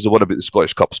 5 was the one about the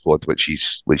Scottish Cup squad, which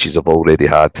have already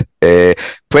had.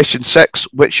 Question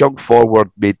 6: which young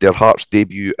forward made their Hearts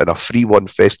debut in a 3-1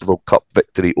 Festival Cup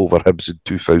victory over Hibs in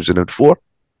 2004?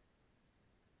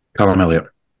 Callum Elliott.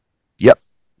 Yep,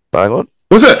 bang on.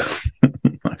 Was it?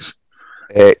 Nice.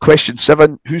 Question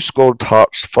 7: who scored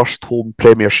Hearts' first home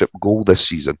Premiership goal this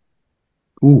season?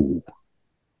 Ooh.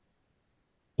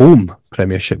 Home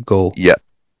Premiership goal? Yep.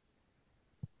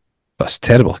 That's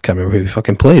terrible. I can't remember who we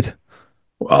fucking played.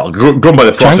 Well, going by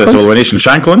the process of elimination,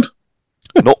 Shankland?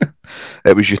 No,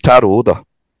 it was Yutaro Oda.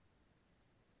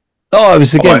 Oh, it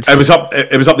was against. It was up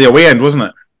the away end, wasn't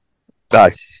it?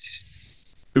 Aye.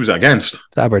 Who was it against?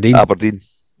 It's Aberdeen.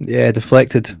 Yeah,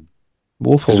 deflected.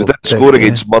 Woeful. We didn't score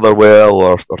against Motherwell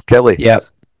or Kelly. Yeah.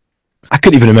 I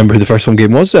couldn't even remember who the first home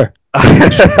game was there.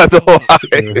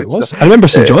 It was. I remember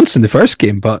St Johnstone the first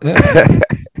game, but yeah.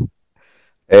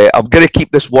 I'm going to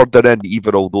keep this wording in,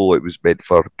 even although it was meant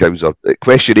for Gowser.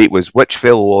 Question 8 was, which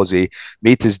fellow Aussie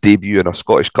made his debut in a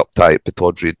Scottish Cup tie at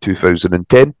Pataudry in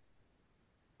 2010?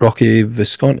 Rocky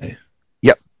Visconti.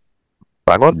 Yep.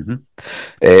 Bang on.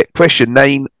 Question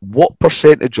 9, what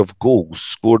percentage of goals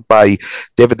scored by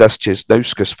Davidas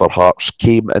Chesnauskas for Hearts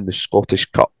came in the Scottish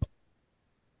Cup?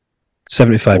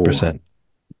 75%.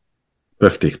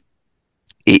 50.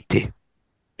 80.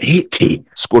 80.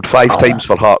 Scored 5 times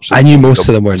for Hearts. I knew most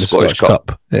of them were in the Scottish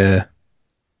Cup. Yeah.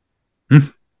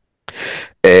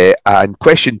 And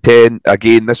question 10,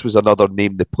 again, this was another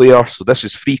name the player. So this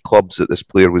is 3 clubs that this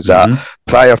player was at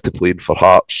prior to playing for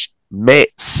Hearts.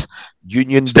 Mets,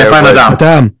 Union Stefan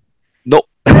Berlin. No.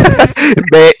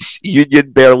 Mets,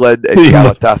 Union Berlin, and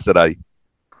Galatasaray.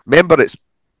 Remember, it's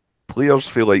players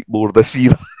feel like more this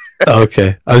year.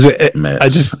 Okay.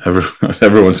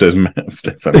 Everyone says Mets.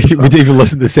 We didn't even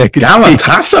listen to the second.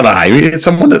 Galatasaray.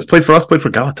 Someone that's played for us played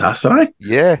for Galatasaray.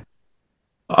 Yeah.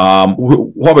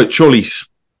 What about Cholis?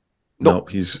 Nope.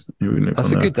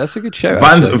 That's a good shout.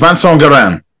 Vincent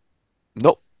Garan.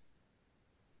 Nope.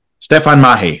 Stefan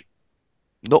Mahe.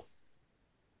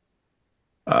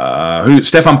 Who?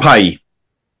 Stefan Pai.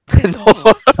 No,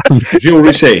 Gilles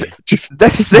Rousset. just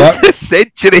this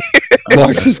century.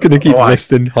 Mark's is going to keep Oh, aye.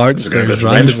 listing Hearts It's gonna players be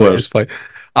French randomly at players. this point.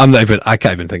 I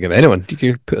can't even think of anyone. You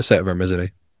can put us out of our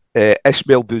misery.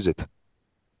 Ismail Bouzid.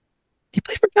 He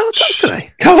played for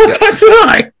Galatasaray.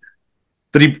 Galatasaray.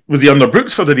 Was he under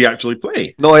Brooksford? Did he actually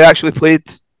play? No, he actually played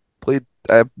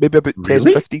maybe about 10,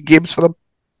 Really? 15 games for them.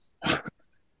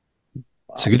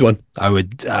 It's a good one. I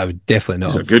would definitely not.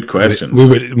 These are have- good questions. We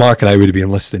would, Mark and I would have been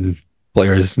listing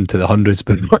players into the hundreds,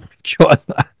 but Mark got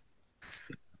that.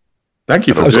 Thank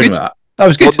you That for was doing good. that. That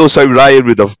was God good. knows how Ryan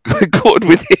would have gone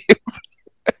with him.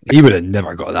 He would have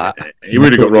never got that. He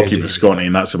would have got Rocky Visconti,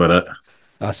 and that's about it.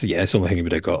 That's the only thing he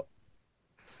would have got.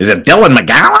 Is it Dylan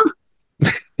McGowan?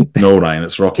 No, Ryan,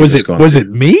 it's Rocky Visconti. Was it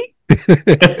me?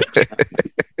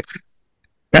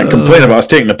 Can't complain about us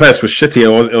taking the piss with shitty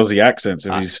Aussie accents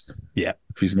if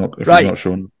he's not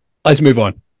shown. Let's move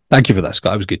on. Thank you for that,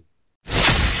 Scott. That was good.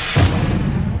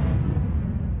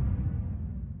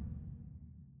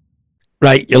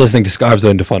 Right, you're listening to Scarves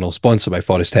Around the Funnel, sponsored by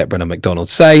Forrest Hepburn and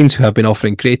McDonald's Signs, who have been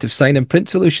offering creative sign and print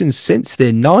solutions since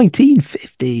the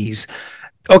 1950s.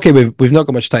 Okay, we've not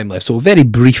got much time left, so we'll very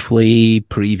briefly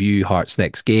preview Hearts'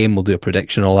 next game. We'll do a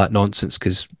prediction, all that nonsense,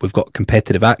 because we've got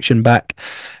competitive action back.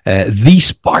 The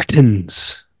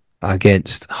Spartans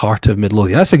against Heart of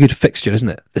Midlothian. That's a good fixture, isn't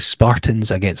it? The Spartans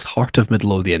against Heart of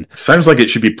Midlothian. Sounds like it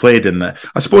should be played in the.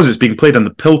 I suppose it's being played in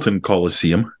the Pilton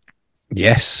Coliseum.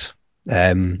 Yes.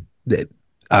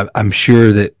 I'm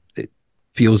sure that it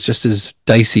feels just as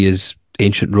dicey as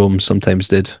ancient Rome sometimes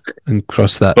did and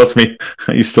cross that Trust me,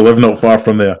 I used to live not far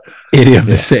from there. area of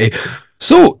the city.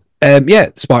 So,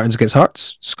 Spartans against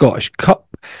Hearts, Scottish Cup,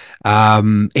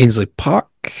 Ainsley Park.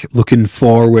 Looking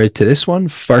forward to this one.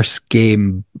 First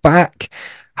game back.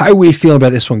 How are we feeling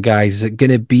about this one, guys? Is it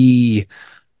going to be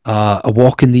a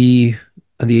walk in the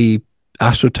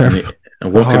AstroTurf? A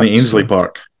walk in Hearts. the Ainsley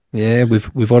Park. Yeah,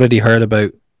 we've already heard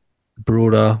about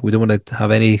Broda. We don't want to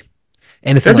have anything.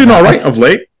 They're like doing that. all right of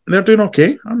late. They're doing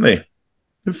okay, aren't they?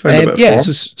 They've found a bit of form.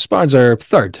 So Spartans are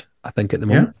third, I think, at the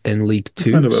moment in League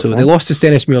They've found a Two. bit of So form. they lost to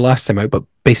Stennismuir last time out, but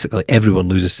basically everyone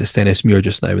loses to Stennismuir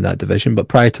just now in that division. But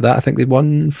prior to that, I think they'd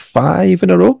won 5 in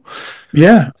a row.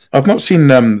 Yeah, I've not seen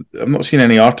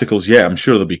any articles yet. I'm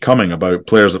sure they'll be coming about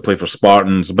players that play for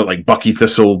Spartans, a bit like Bucky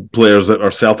Thistle players that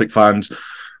are Celtic fans.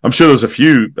 I'm sure there's a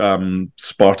few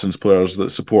Spartans players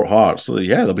that support Hearts. So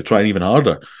yeah, they'll be trying even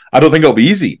harder. I don't think it'll be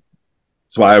easy.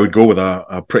 That's why I would go with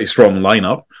a pretty strong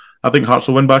lineup. I think Hearts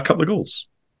will win by a couple of goals.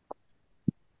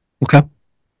 Okay.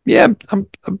 Yeah, I'm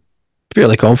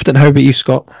fairly confident. How about you,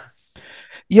 Scott?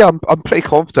 Yeah, I'm pretty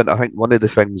confident. I think one of the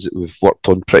things that we've worked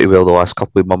on pretty well the last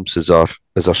couple of months is our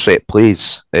set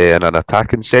plays in an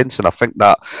attacking sense, and I think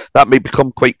that might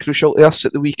become quite crucial to us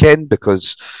at the weekend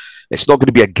because it's not going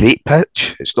to be a great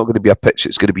pitch. It's not going to be a pitch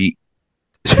that's going to be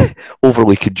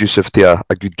overly conducive to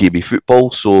a good game of football.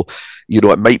 So,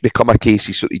 it might become a case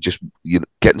of sort of just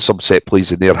getting some set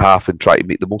plays in their half and try to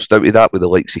make the most out of that with the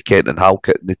likes of Kent and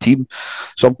Halkett in the team.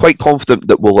 So I'm quite confident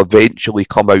that we'll eventually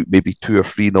come out maybe 2 or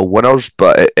 3-0 winners,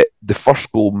 but the first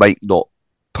goal might not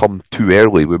come too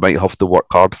early. We might have to work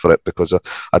hard for it because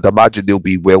I'd imagine they'll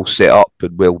be well set up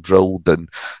and well drilled and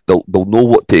they'll know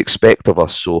what to expect of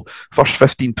us. So first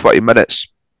 15-20 minutes,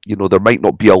 there might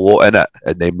not be a lot in it,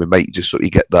 and then we might just sort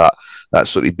of get that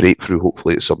sort of breakthrough,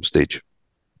 hopefully, at some stage.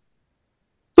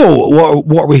 So,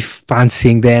 what are we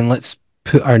fancying then? Let's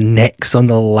put our necks on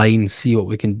the line, see what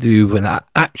we can do with an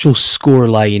actual score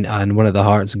line and one of the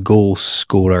Hearts' goal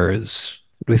scorers.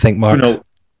 What do we think, Mark? 2-0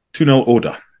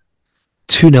 Oda.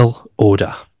 2-0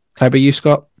 Oda. How about you,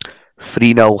 Scott?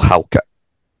 3-0 Halkett.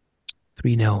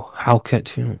 3-0 Halkett,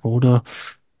 2-0 Oda.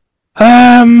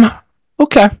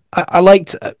 Okay. I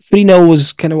liked 3-0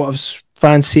 was kind of what I was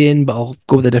fancying, but I'll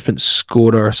go with a different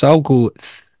scorer. So I'll go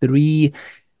 3-0,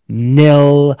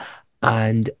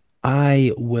 and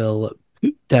I will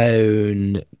put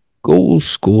down goal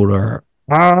scorer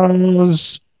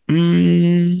as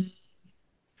I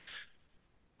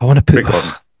want to put Craig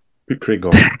Gordon. Put Craig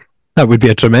Gordon. that would be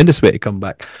a tremendous way to come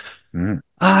back.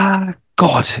 Mm.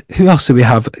 God, who else do we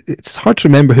have? It's hard to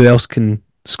remember who else can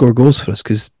score goals for us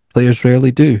because players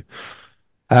rarely do.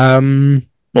 Well,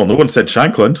 no one said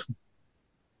Shankland.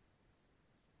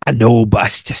 I know, but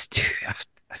it's just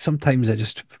sometimes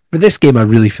for this game I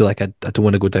really feel like I don't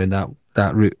want to go down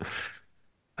that route.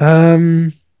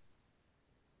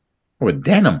 With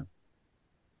Denham.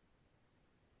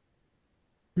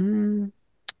 I'm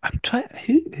trying.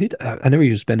 Who? I never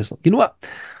use Bendis. You know what?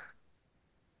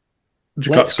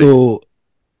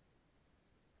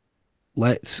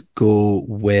 Let's go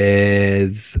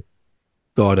with.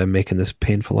 God, I'm making this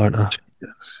painful, aren't I?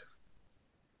 Yes.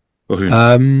 Well,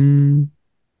 who?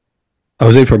 I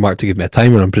was waiting for Mark to give me a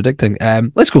time when I'm predicting.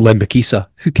 Let's go Limbakisa.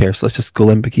 Who cares? Let's just go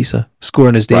Limbakisa.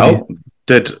 Scoring his debut. Well,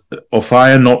 did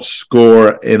Ofaya not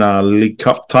score in a League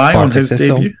Cup tie on his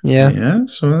debut? Yeah.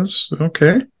 So that's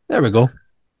okay. There we go.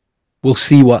 We'll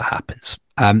see what happens.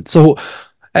 So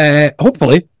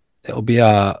hopefully it'll be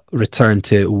a return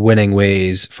to winning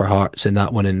ways for Hearts in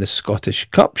that one in the Scottish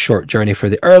Cup. Short journey for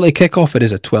the early kickoff. It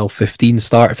is a 12:15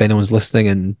 start. If anyone's listening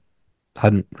and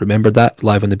hadn't remembered that,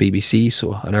 live on the BBC,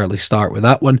 so an early start with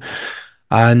that one.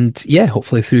 And yeah,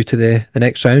 hopefully through to the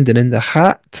next round and in the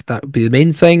hat. That would be the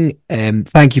main thing.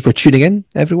 Thank you for tuning in,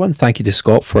 everyone. Thank you to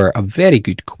Scott for a very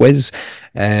good quiz.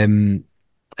 I'm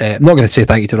not going to say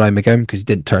thank you to Ryan McGowan because he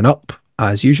didn't turn up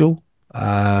as usual.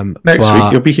 Next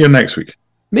week, you'll be here next week.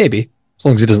 Maybe, as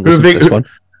long as he doesn't listen to this one.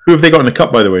 Who have they got in the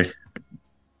cup, by the way?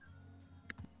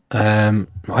 I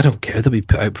don't care. They'll be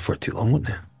put out before too long, won't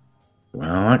they?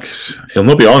 Well, he'll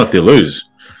not be on if they lose.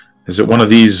 Is it one of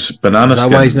these banana skins? Is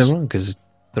that why he's never on? Because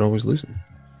they're always losing.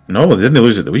 No, they didn't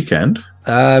lose at the weekend.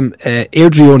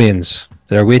 Airdrieonians.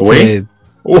 They're away to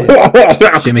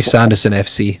Jimmy Sanderson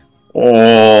FC.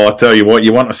 Oh, I tell you what,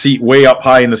 you want a seat way up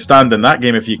high in the stand in that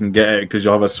game if you can get it, because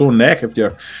you'll have a sore neck if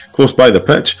you're close by the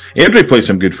pitch. Airdrie plays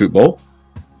some good football.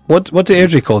 What do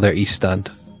Airdrie call their east stand?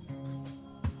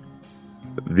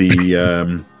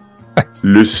 The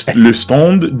le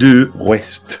stand de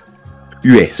Ouest.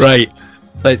 US. Right.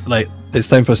 It's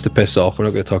time for us to piss off. We're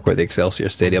not going to talk about the Excelsior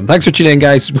Stadium. Thanks for tuning in,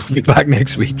 guys. We'll be back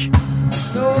next week.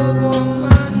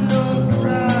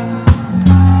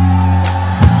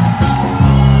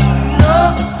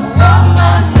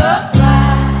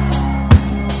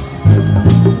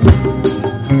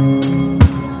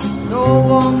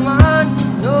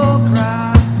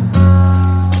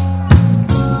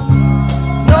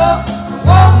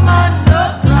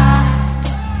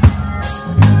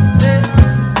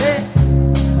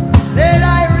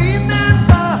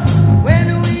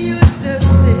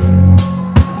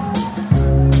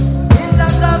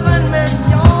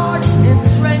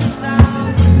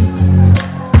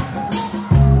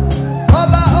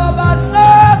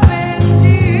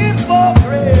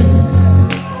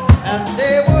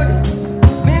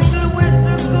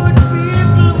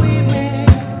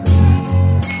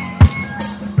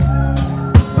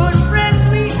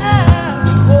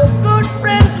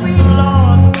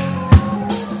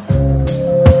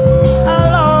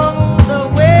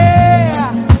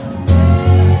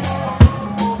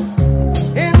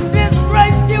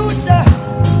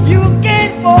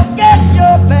 Forget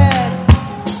your past.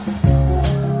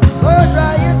 So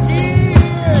try